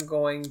 I'm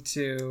going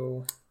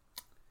to...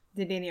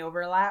 Did any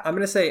overlap? I'm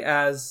going to say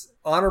as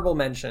honorable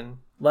mention,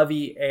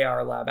 Levy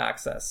AR Lab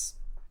Access,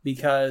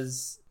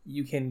 because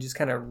you can just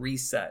kind of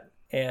reset.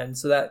 And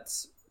so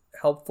that's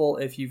helpful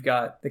if you've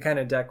got the kind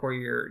of deck where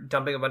you're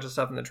dumping a bunch of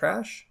stuff in the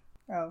trash.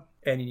 Oh.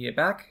 And you need it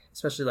back,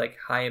 especially like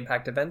high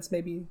impact events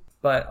maybe.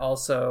 But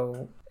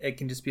also it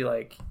can just be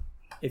like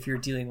if you're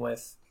dealing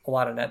with a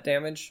lot of net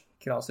damage,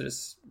 you can also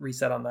just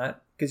reset on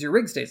that because your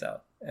rig stays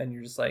out and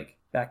you're just like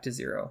back to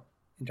 0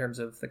 in terms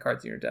of the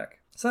cards in your deck.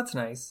 So that's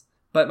nice.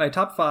 But my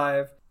top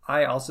 5,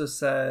 I also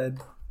said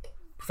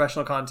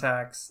Professional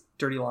Contacts,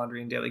 Dirty Laundry,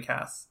 and Daily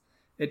Casts.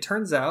 It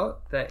turns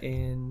out that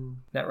in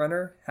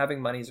Netrunner,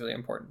 having money is really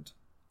important.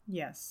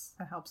 Yes,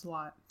 that helps a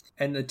lot.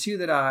 And the 2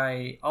 that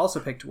I also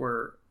picked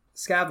were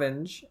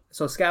Scavenge.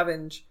 So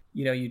Scavenge,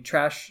 you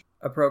trash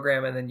a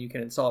program and then you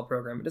can install a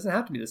program. It doesn't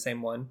have to be the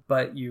same one,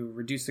 but you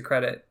reduce the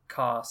credit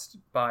cost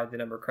by the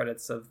number of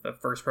credits of the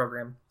first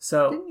program.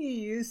 So didn't you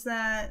use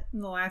that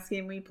in the last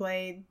game we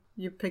played?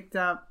 You picked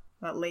up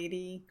that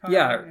lady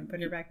card and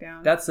put her back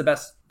down. That's the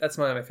best. That's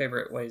one of my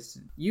favorite ways to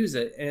use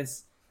it. And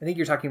I think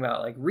you're talking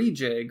about like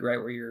rejig, right?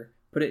 Where you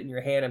put it in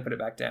your hand and put it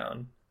back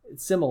down.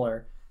 It's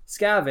similar.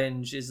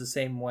 Scavenge is the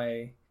same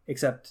way,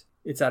 except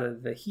it's out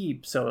of the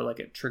heap. So like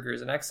it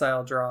triggers an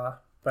exile draw,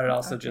 but it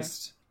also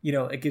just,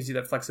 it gives you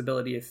that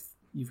flexibility. If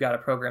you've got a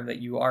program that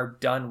you are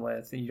done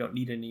with and you don't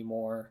need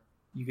anymore,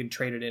 you can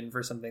trade it in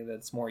for something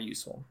that's more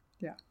useful.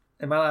 Yeah.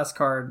 And my last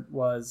card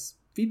was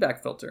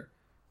Feedback Filter,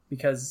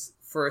 because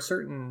for a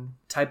certain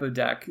type of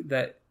deck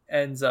that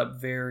ends up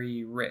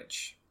very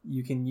rich,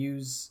 you can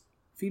use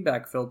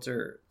Feedback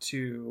Filter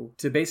to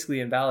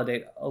basically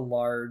invalidate a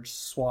large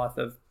swath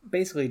of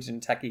basically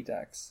Jinteki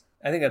decks.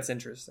 I think that's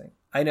interesting.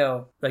 I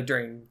know, like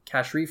during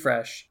Cash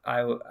Refresh,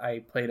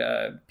 I played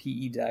a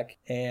PE deck,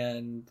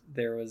 and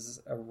there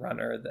was a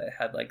runner that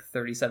had like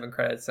 37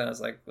 credits, and I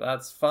was like,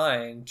 that's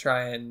fine.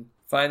 Try and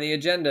find the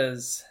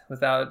agendas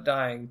without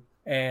dying.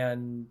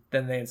 And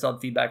then they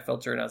installed Feedback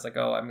Filter, and I was like,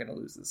 oh, I'm going to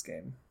lose this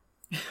game.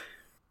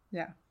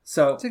 Yeah.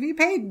 So if you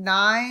paid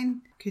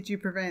 9, could you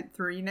prevent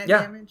 3 net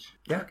damage?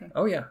 Yeah. Okay.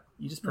 Oh, yeah.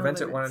 You just prevent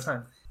it one at a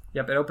time.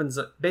 Yep. It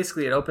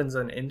opens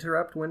an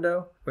interrupt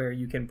window where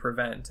you can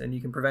prevent, and you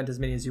can prevent as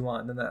many as you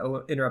want. And then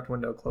that interrupt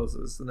window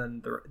closes, and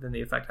then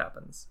the effect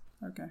happens.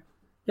 Okay.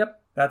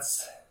 Yep.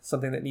 That's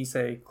something that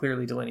Nisei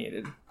clearly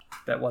delineated.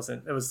 It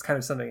was kind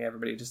of something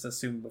everybody just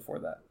assumed before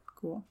that.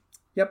 Cool.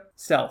 Yep.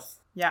 Stealth.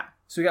 Yeah.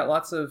 So we got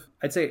lots of,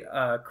 I'd say,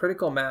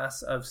 critical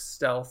mass of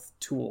stealth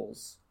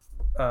tools.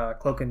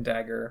 Cloak and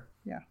Dagger.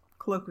 Yeah.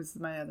 Cloak was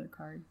my other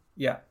card.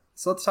 Yeah.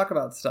 So let's talk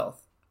about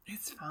stealth.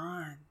 It's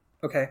fun.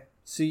 Okay.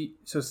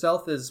 So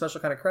stealth is a special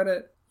kind of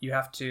credit. You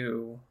have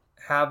to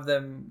have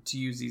them to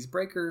use these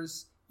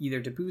breakers,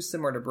 either to boost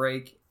them or to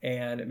break,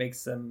 and it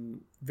makes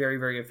them very,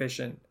 very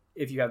efficient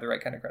if you have the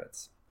right kind of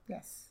credits.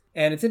 Yes.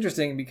 And it's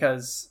interesting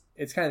because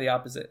it's kind of the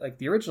opposite. Like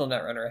the original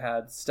Netrunner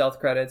had stealth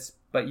credits,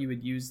 but you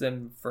would use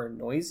them for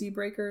noisy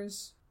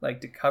breakers,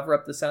 like to cover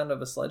up the sound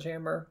of a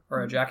sledgehammer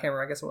or a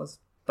jackhammer, I guess it was.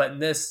 But in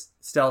this,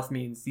 stealth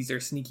means these are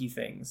sneaky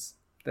things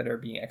that are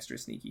being extra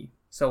sneaky.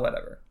 So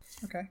whatever.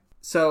 Okay.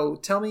 So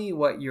tell me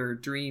what your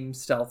dream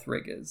stealth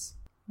rig is.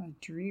 My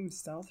dream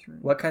stealth rig.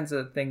 What kinds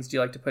of things do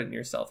you like to put in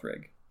your stealth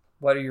rig?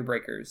 What are your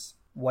breakers?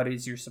 What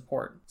is your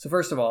support? So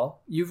first of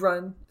all, you've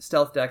run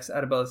stealth decks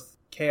out of both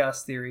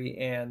Chaos Theory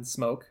and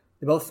Smoke.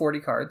 They're both 40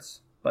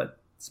 cards, but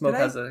Smoke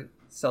has a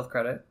stealth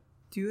credit.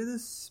 Do the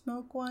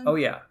Smoke one? Oh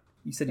yeah,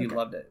 you said you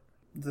loved it.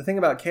 The thing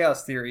about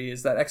Chaos Theory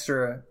is that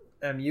extra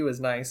MU is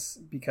nice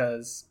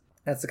because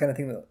that's the kind of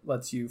thing that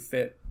lets you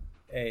fit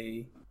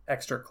a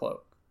extra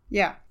cloak.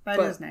 Yeah, that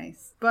is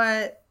nice.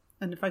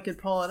 And if I could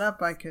pull it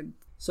up, I could...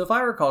 So if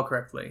I recall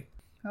correctly...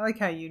 I like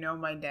how you know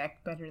my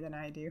deck better than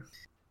I do.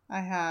 I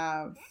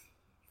have,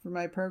 for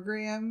my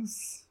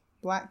programs,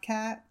 Black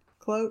Cat,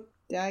 Cloak,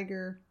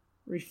 Dagger,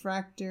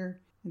 Refractor,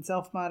 and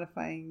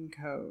Self-Modifying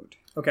Code.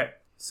 Okay,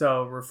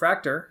 so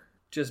Refractor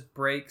just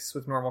breaks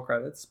with normal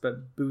credits,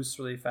 but boosts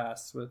really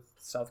fast with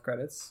stealth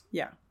credits.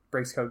 Yeah.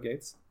 Breaks code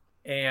gates.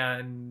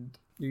 And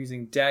you're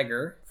using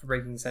Dagger for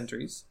breaking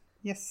sentries.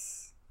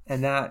 Yes.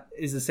 And that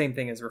is the same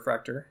thing as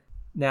Refractor.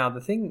 Now,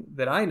 the thing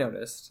that I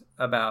noticed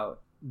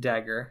about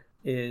Dagger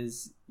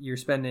is you're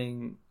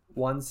spending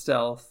 1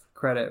 stealth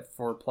credit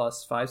for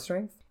plus 5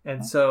 strength.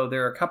 And so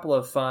there are a couple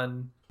of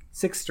fun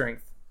 6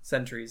 strength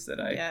sentries that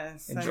I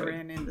enjoyed. I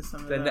ran into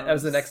some of those. That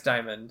was the next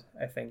diamond,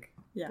 I think.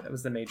 Yeah. That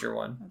was the major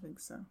one. I think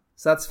so.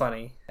 So that's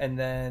funny. And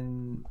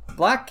then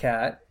Black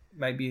Cat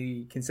might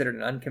be considered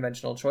an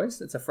unconventional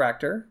choice. It's a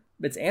Fractor.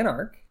 It's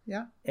Anarch.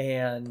 Yeah.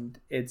 And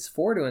it's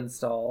 4 to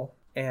install,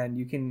 and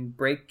you can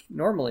break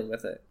normally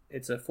with it.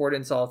 It's a 4 to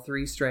install,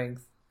 3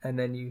 strength, and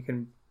then you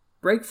can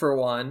break for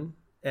 1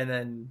 and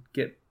then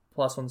get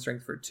plus 1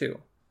 strength for 2.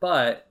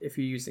 But if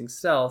you're using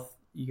stealth,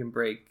 you can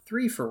break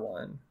 3 for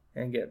 1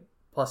 and get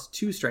plus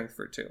 2 strength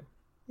for 2.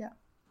 Yeah.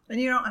 And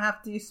you don't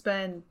have to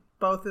spend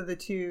both of the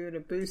 2 to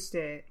boost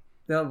it.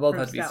 They don't both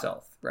have to be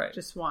stealth. Right.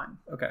 Just 1.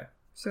 Okay.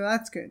 So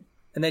that's good.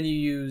 And then you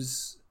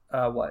use,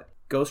 what?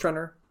 Ghost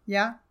Runner?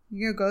 Yeah.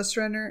 You go Ghost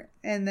Runner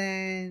and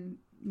then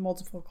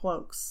multiple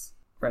cloaks.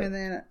 Right. And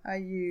then I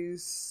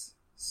use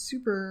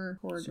Super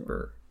Corridor.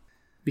 Super.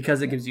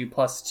 Because it gives you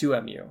plus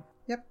 2 MU.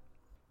 Yep.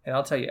 And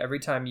I'll tell you, every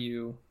time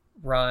you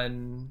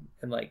run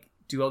and like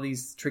do all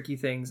these tricky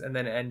things and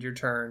then end your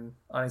turn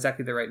on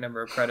exactly the right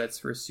number of credits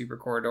for Super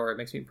Corridor, it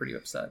makes me pretty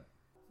upset.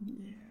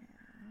 Yeah.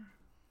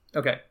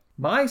 Okay.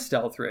 My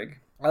stealth rig.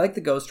 I like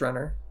the Ghost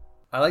Runner.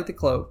 I like the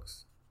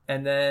cloaks.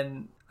 And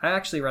then I'm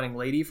actually running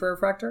Lady for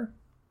Refractor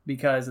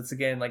because it's,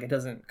 again, like it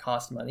doesn't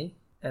cost money.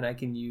 And I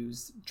can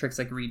use tricks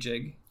like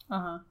Rejig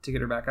to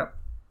get her back up.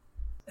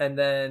 And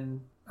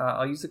then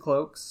I'll use the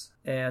cloaks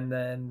and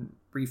then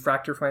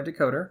Refractor for my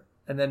Decoder.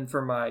 And then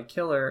for my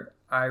killer,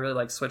 I really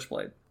like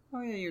Switchblade.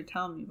 Oh yeah, you're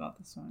telling me about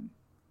this one.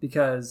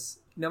 Because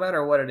no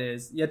matter what it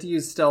is, you have to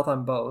use stealth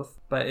on both,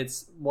 but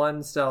it's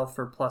 1 stealth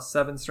for plus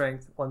 7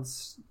 strength, 1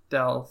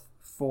 stealth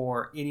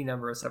for any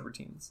number of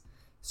subroutines.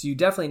 So you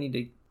definitely need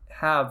to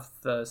have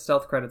the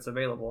stealth credits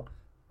available,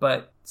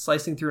 but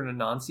slicing through an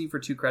Anansi for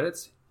 2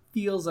 credits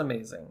feels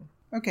amazing.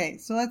 Okay,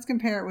 so let's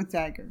compare it with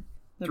Dagger.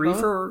 3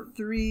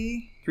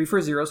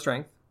 for 0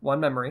 strength, 1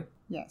 memory.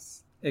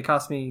 Yes. It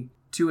cost me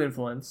 2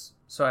 influence,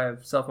 so I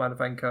have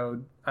self-modifying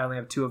code. I only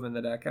have 2 of them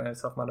in the deck, and I have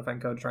self-modifying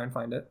code to try and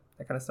find it,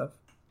 that kind of stuff.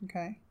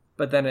 Okay.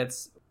 But then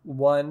it's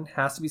 1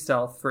 has to be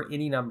stealth for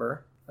any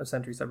number of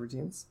sentry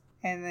subroutines.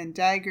 And then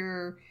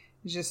Dagger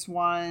is just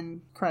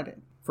 1 credit.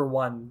 For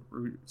 1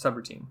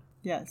 subroutine.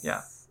 Yes.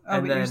 Yeah. Oh,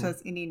 and but yours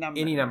says any number.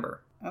 Any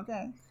number.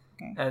 Okay.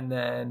 And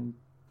then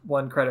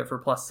 1 credit for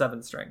plus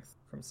 7 strength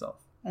from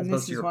stealth. And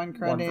this is 1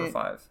 credit 1 for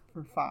 5.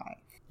 For 5.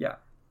 Yeah.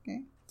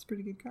 Okay. It's a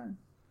pretty good card.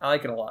 I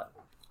like it a lot.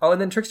 Oh, and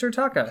then Trickster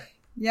Taka.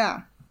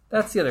 Yeah.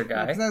 That's the other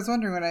guy. Because I was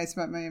wondering what I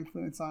spent my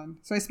influence on.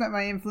 So I spent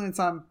my influence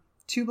on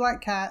 2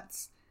 Black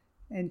Cats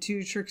and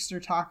 2 Trickster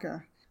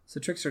Taka. So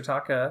Trickster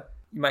Taka,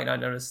 you might not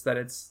notice that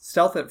it's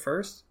stealth at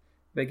first,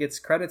 but it gets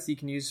credits you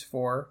can use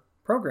for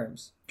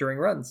programs during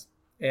runs.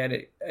 And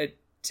it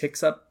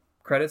ticks up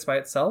credits by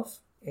itself,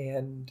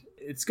 and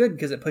it's good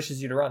because it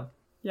pushes you to run.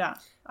 Yeah,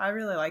 I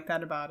really like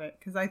that about it,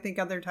 because I think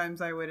other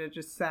times I would have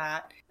just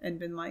sat and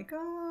been like,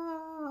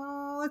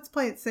 oh, let's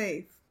play it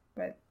safe.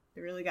 But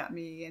it really got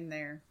me in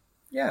there.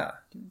 Yeah.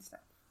 Doing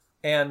stuff.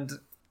 And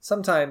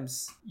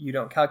sometimes you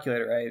don't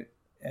calculate it right,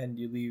 and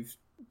you leave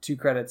 2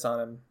 credits on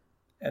them,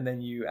 and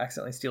then you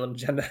accidentally steal an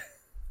agenda.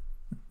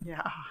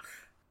 Yeah.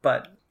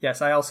 But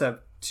yes, I also have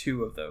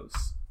 2 of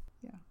those.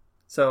 Yeah.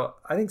 So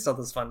I think stealth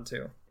is fun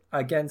too.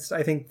 Against,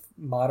 I think,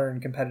 modern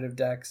competitive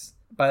decks,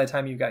 by the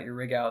time you've got your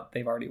rig out,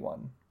 they've already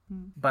won.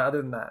 But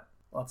other than that,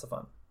 lots of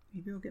fun.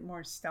 Maybe we'll get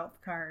more stealth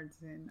cards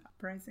in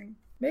Uprising.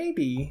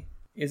 Maybe.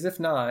 As if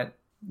not,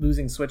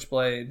 losing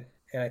Switchblade,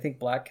 and I think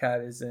Black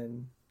Cat is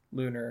in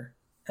Lunar,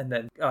 and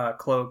then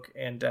Cloak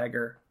and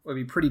Dagger would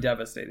be pretty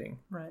devastating.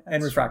 Right.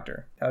 And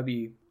Refractor. That would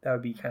be that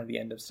would be kind of the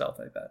end of stealth,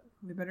 I bet.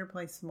 We better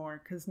play some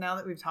more, because now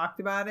that we've talked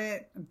about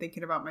it, I'm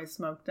thinking about my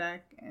smoke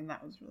deck, and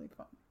that was really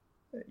fun.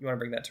 You want to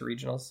bring that to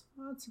regionals?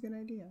 Oh, that's a good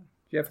idea.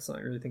 Do you have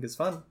something you really think is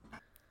fun?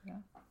 Yeah.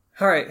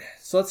 All right,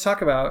 so let's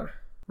talk about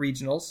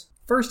regionals.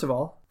 First of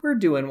all, we're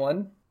doing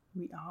one.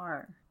 We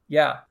are.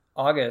 Yeah,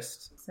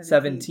 August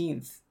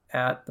 17th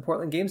at the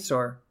Portland Game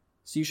Store.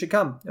 So you should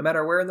come. No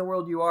matter where in the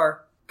world you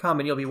are, come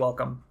and you'll be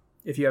welcome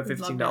if you have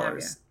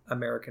 $15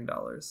 American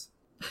dollars.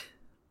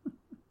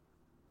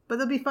 But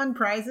there'll be fun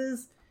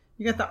prizes.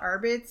 You got the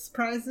Arbitz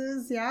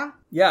prizes, yeah?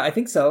 Yeah, I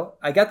think so.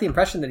 I got the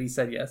impression that he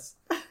said yes.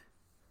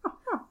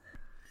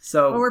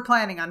 So, well, we're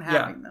planning on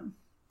having them.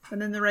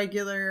 And then the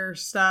regular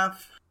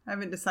stuff. I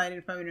haven't decided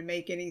if I'm going to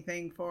make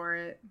anything for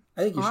it.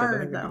 I think you should. I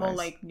think that whole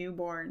like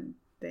newborn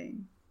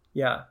thing.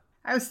 Yeah.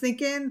 I was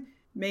thinking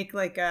make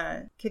like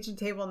a kitchen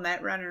table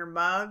Netrunner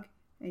mug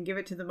and give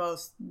it to the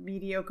most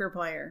mediocre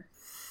player.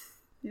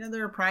 You know,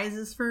 there are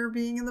prizes for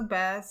being in the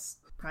best,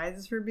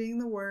 prizes for being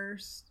the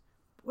worst.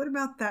 What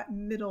about that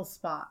middle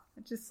spot?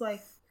 Just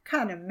like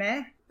kind of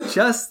meh.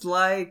 Just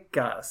like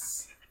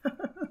us.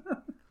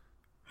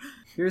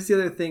 Here's the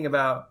other thing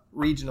about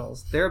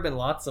regionals. There have been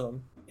lots of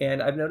them,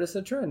 and I've noticed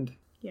a trend.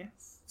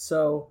 Yes.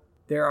 So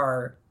there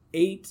are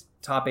 8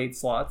 top 8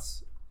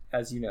 slots,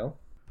 as you know,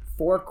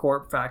 4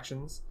 corp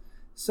factions.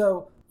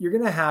 So you're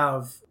going to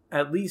have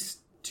at least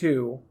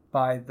 2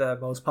 by the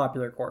most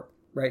popular corp,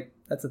 right?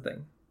 That's a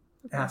thing.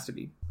 It has to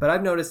be. But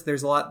I've noticed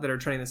there's a lot that are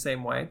trending the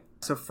same way.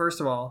 So first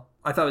of all,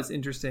 I thought it was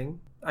interesting.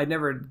 I'd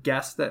never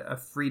guessed that a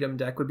Freedom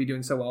deck would be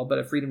doing so well, but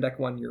a Freedom deck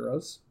won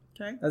Euros.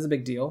 Okay. That's a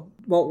big deal.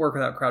 Won't work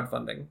without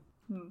crowdfunding.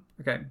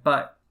 Okay,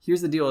 but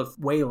here's the deal with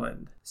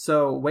Wayland.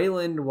 So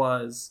Wayland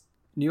was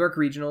New York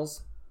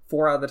Regionals,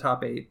 4 out of the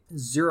top 8.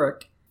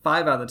 Zurich,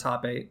 5 out of the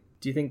top 8.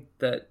 Do you think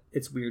that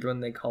it's weird when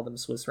they call them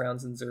Swiss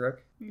rounds in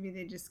Zurich? Maybe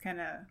they just kind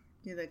of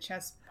do the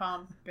chest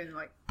pump and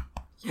like...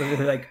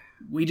 Yeah. Like,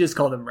 we just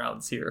call them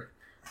rounds here.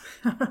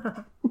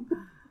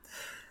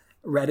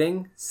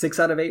 Reading, 6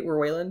 out of 8 were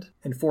Wayland,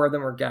 and 4 of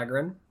them were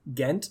Gagarin.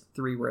 Ghent,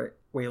 3 were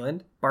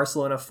Wayland.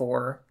 Barcelona,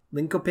 4.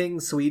 Linköping,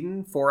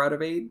 Sweden, 4 out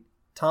of 8.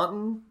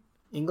 Taunton,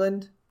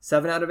 England,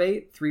 7 out of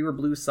 8. 3 were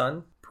Blue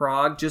Sun.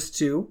 Prague, just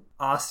 2.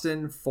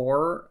 Austin,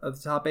 4 of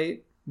the top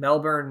 8.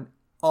 Melbourne,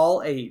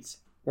 all 8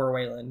 were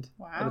Wayland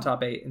of the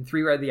top 8, and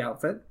 3 were the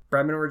outfit.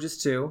 Bremen were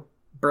just 2.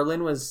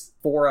 Berlin was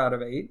 4 out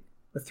of 8,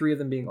 with 3 of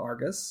them being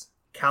Argus.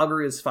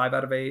 Calgary is 5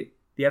 out of 8.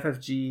 The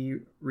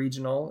FFG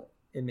regional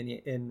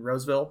in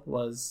Roseville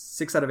was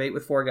 6 out of 8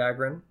 with 4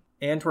 Gagarin.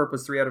 Antwerp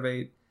was 3 out of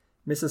 8.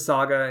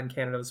 Mississauga in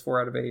Canada was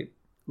 4 out of 8.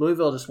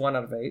 Louisville just 1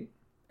 out of 8.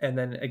 And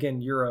then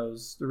again,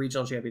 Euros, the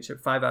regional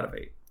championship, 5 out of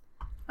 8.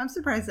 I'm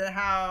surprised at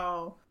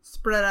how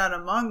spread out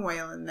among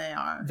Wayland they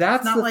are.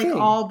 That's it's not the like thing.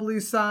 all Blue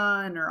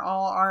Sun or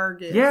all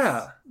Argus.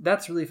 Yeah,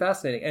 that's really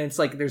fascinating. And it's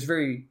like there's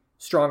very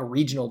strong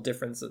regional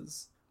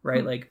differences,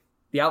 right? Like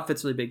the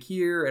outfit's really big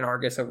here, and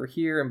Argus over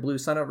here, and Blue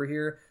Sun over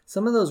here.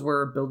 Some of those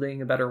were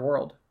building a better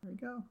world. There we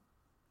go.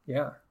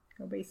 Yeah.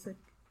 Go basic.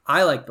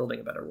 I like building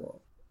a better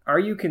world. Are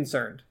you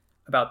concerned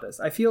about this?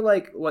 I feel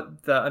like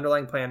what the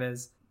underlying plan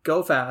is,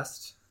 go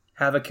fast,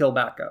 have a kill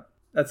backup.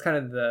 That's kind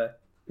of the,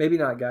 maybe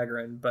not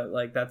Gagarin, but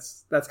like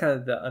that's kind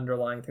of the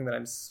underlying thing that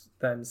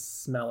I'm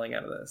smelling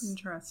out of this.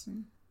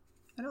 Interesting.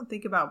 I don't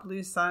think about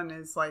Blue Sun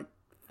as like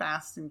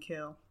fast and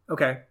kill.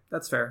 Okay,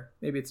 that's fair.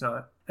 Maybe it's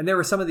not. And there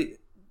were some of the,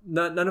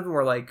 none of them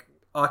were like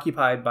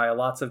occupied by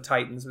lots of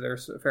Titans.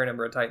 There's a fair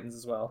number of Titans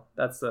as well.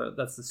 That's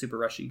the super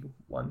rushy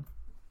one.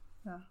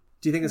 Yeah.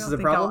 Do you think this is a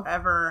problem? I'll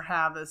ever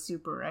have a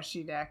super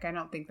rushy deck. I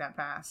don't think that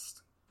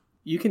fast.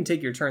 You can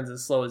take your turns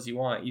as slow as you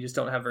want. You just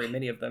don't have very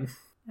many of them.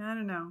 I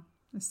don't know.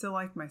 I still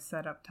like my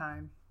setup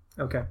time.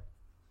 Okay.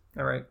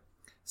 All right.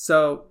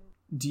 So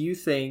do you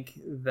think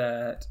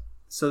that...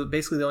 So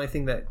basically the only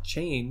thing that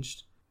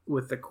changed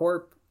with the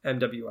Corp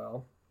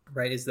MWL,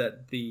 right, is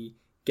that the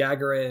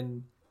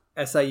Gagarin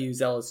SIU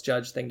Zealous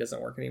Judge thing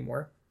doesn't work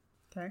anymore.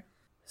 Okay.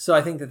 So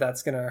I think that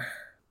that's going to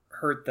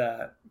hurt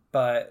that.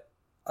 But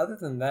other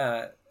than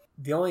that,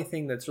 the only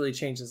thing that's really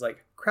changed is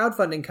like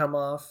crowdfunding come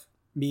off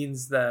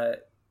means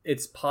that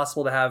it's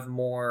possible to have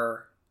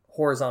more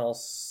horizontal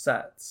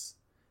sets,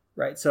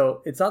 right?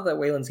 So it's not that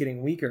Wayland's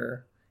getting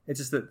weaker. It's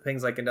just that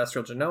things like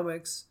industrial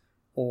genomics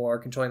or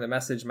controlling the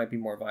message might be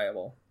more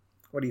viable.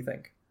 What do you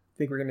think?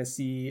 Think we're going to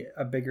see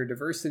a bigger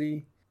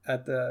diversity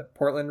at the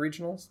Portland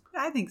regionals?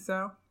 I think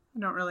so. I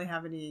don't really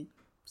have any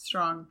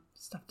strong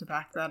stuff to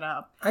back that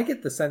up. I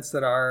get the sense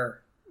that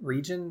our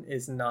region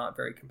is not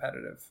very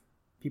competitive.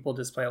 People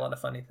just play a lot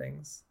of funny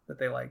things that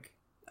they like.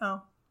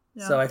 Oh,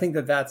 yeah. So I think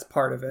that that's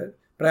part of it.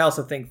 But I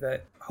also think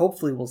that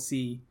hopefully we'll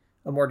see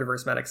a more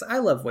diverse meta. 'Cause I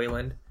love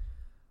Wayland,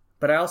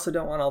 but I also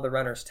don't want all the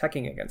runners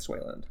teching against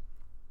Wayland.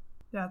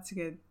 That's a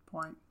good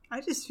point. I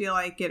just feel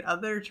like at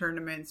other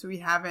tournaments, we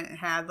haven't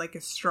had like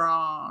a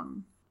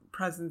strong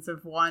presence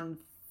of one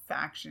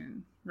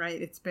faction,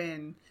 right? It's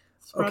been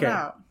spread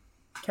out.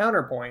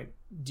 Counterpoint,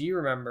 do you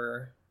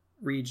remember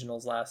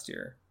regionals last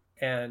year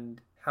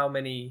and how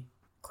many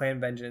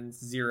Clan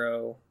Vengeance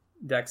 0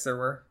 decks there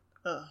were?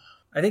 Ugh.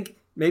 I think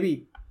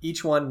maybe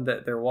each one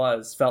that there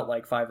was felt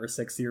like 5 or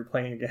 6 you were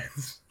playing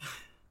against.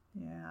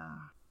 Yeah,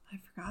 I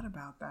forgot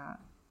about that.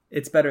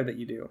 It's better that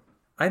you do.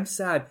 I'm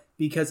sad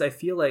because I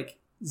feel like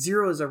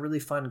Zero is a really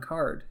fun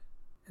card,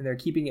 and they're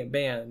keeping it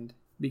banned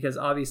because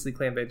obviously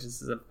Clan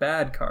Vengeance is a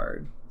bad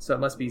card, so it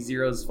must be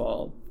Zero's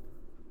fault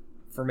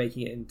for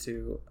making it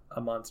into a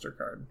monster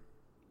card.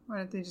 Why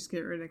don't they just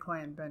get rid of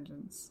Clan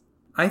Vengeance?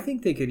 I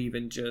think they could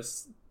even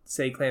just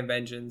say Clan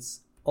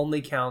Vengeance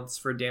only counts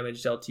for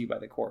damage dealt to you by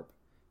the corp.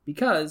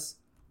 Because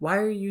why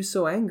are you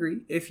so angry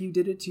if you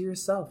did it to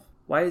yourself?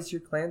 Why is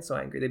your clan so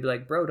angry? They'd be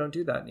like, bro, don't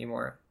do that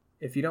anymore.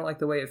 If you don't like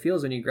the way it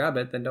feels when you grab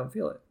it, then don't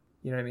feel it.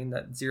 You know what I mean?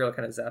 That Zero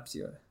kind of zaps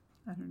you.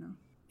 I don't know.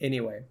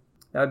 Anyway,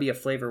 that would be a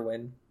flavor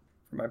win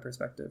from my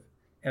perspective.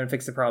 And would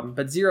fix the problem.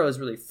 But Zero is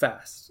really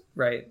fast,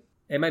 right?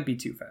 It might be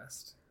too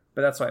fast.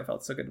 But that's why it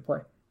felt so good to play.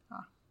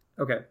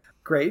 Okay,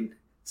 great.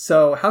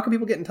 So how can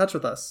people get in touch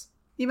with us?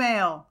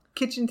 Email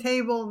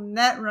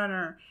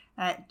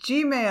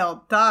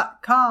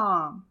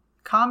kitchentablenetrunner@gmail.com.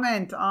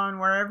 Comment on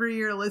wherever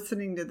you're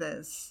listening to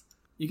this.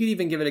 You could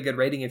even give it a good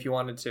rating if you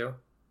wanted to.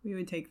 We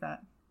would take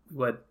that. We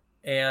would.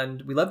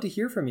 And we love to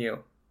hear from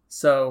you.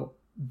 So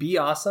be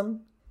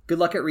awesome. Good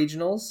luck at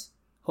regionals.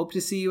 Hope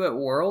to see you at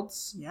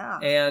Worlds. Yeah.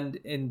 And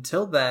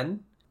until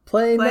then,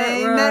 play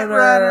Netrunner.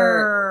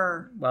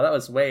 Netrunner. Wow, that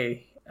was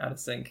way out of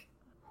sync.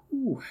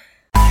 Ooh.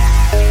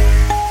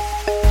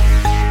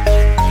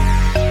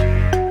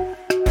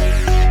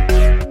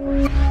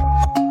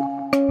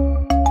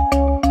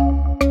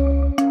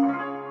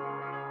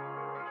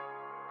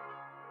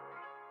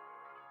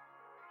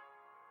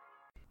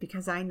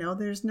 Because I know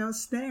there's no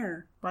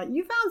snare. But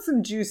you found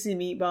some juicy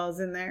meatballs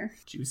in there.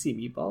 Juicy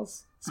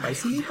meatballs?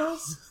 Spicy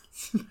meatballs?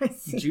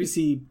 Spicy.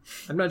 Juicy.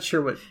 I'm not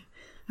sure what.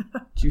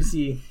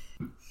 Juicy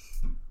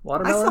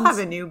watermelons? I still have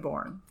a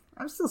newborn.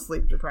 I'm still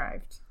sleep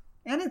deprived.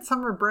 And it's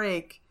summer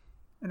break.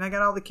 And I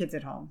got all the kids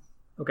at home.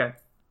 Okay.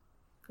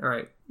 All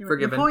right. The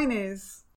Forgiven. point is,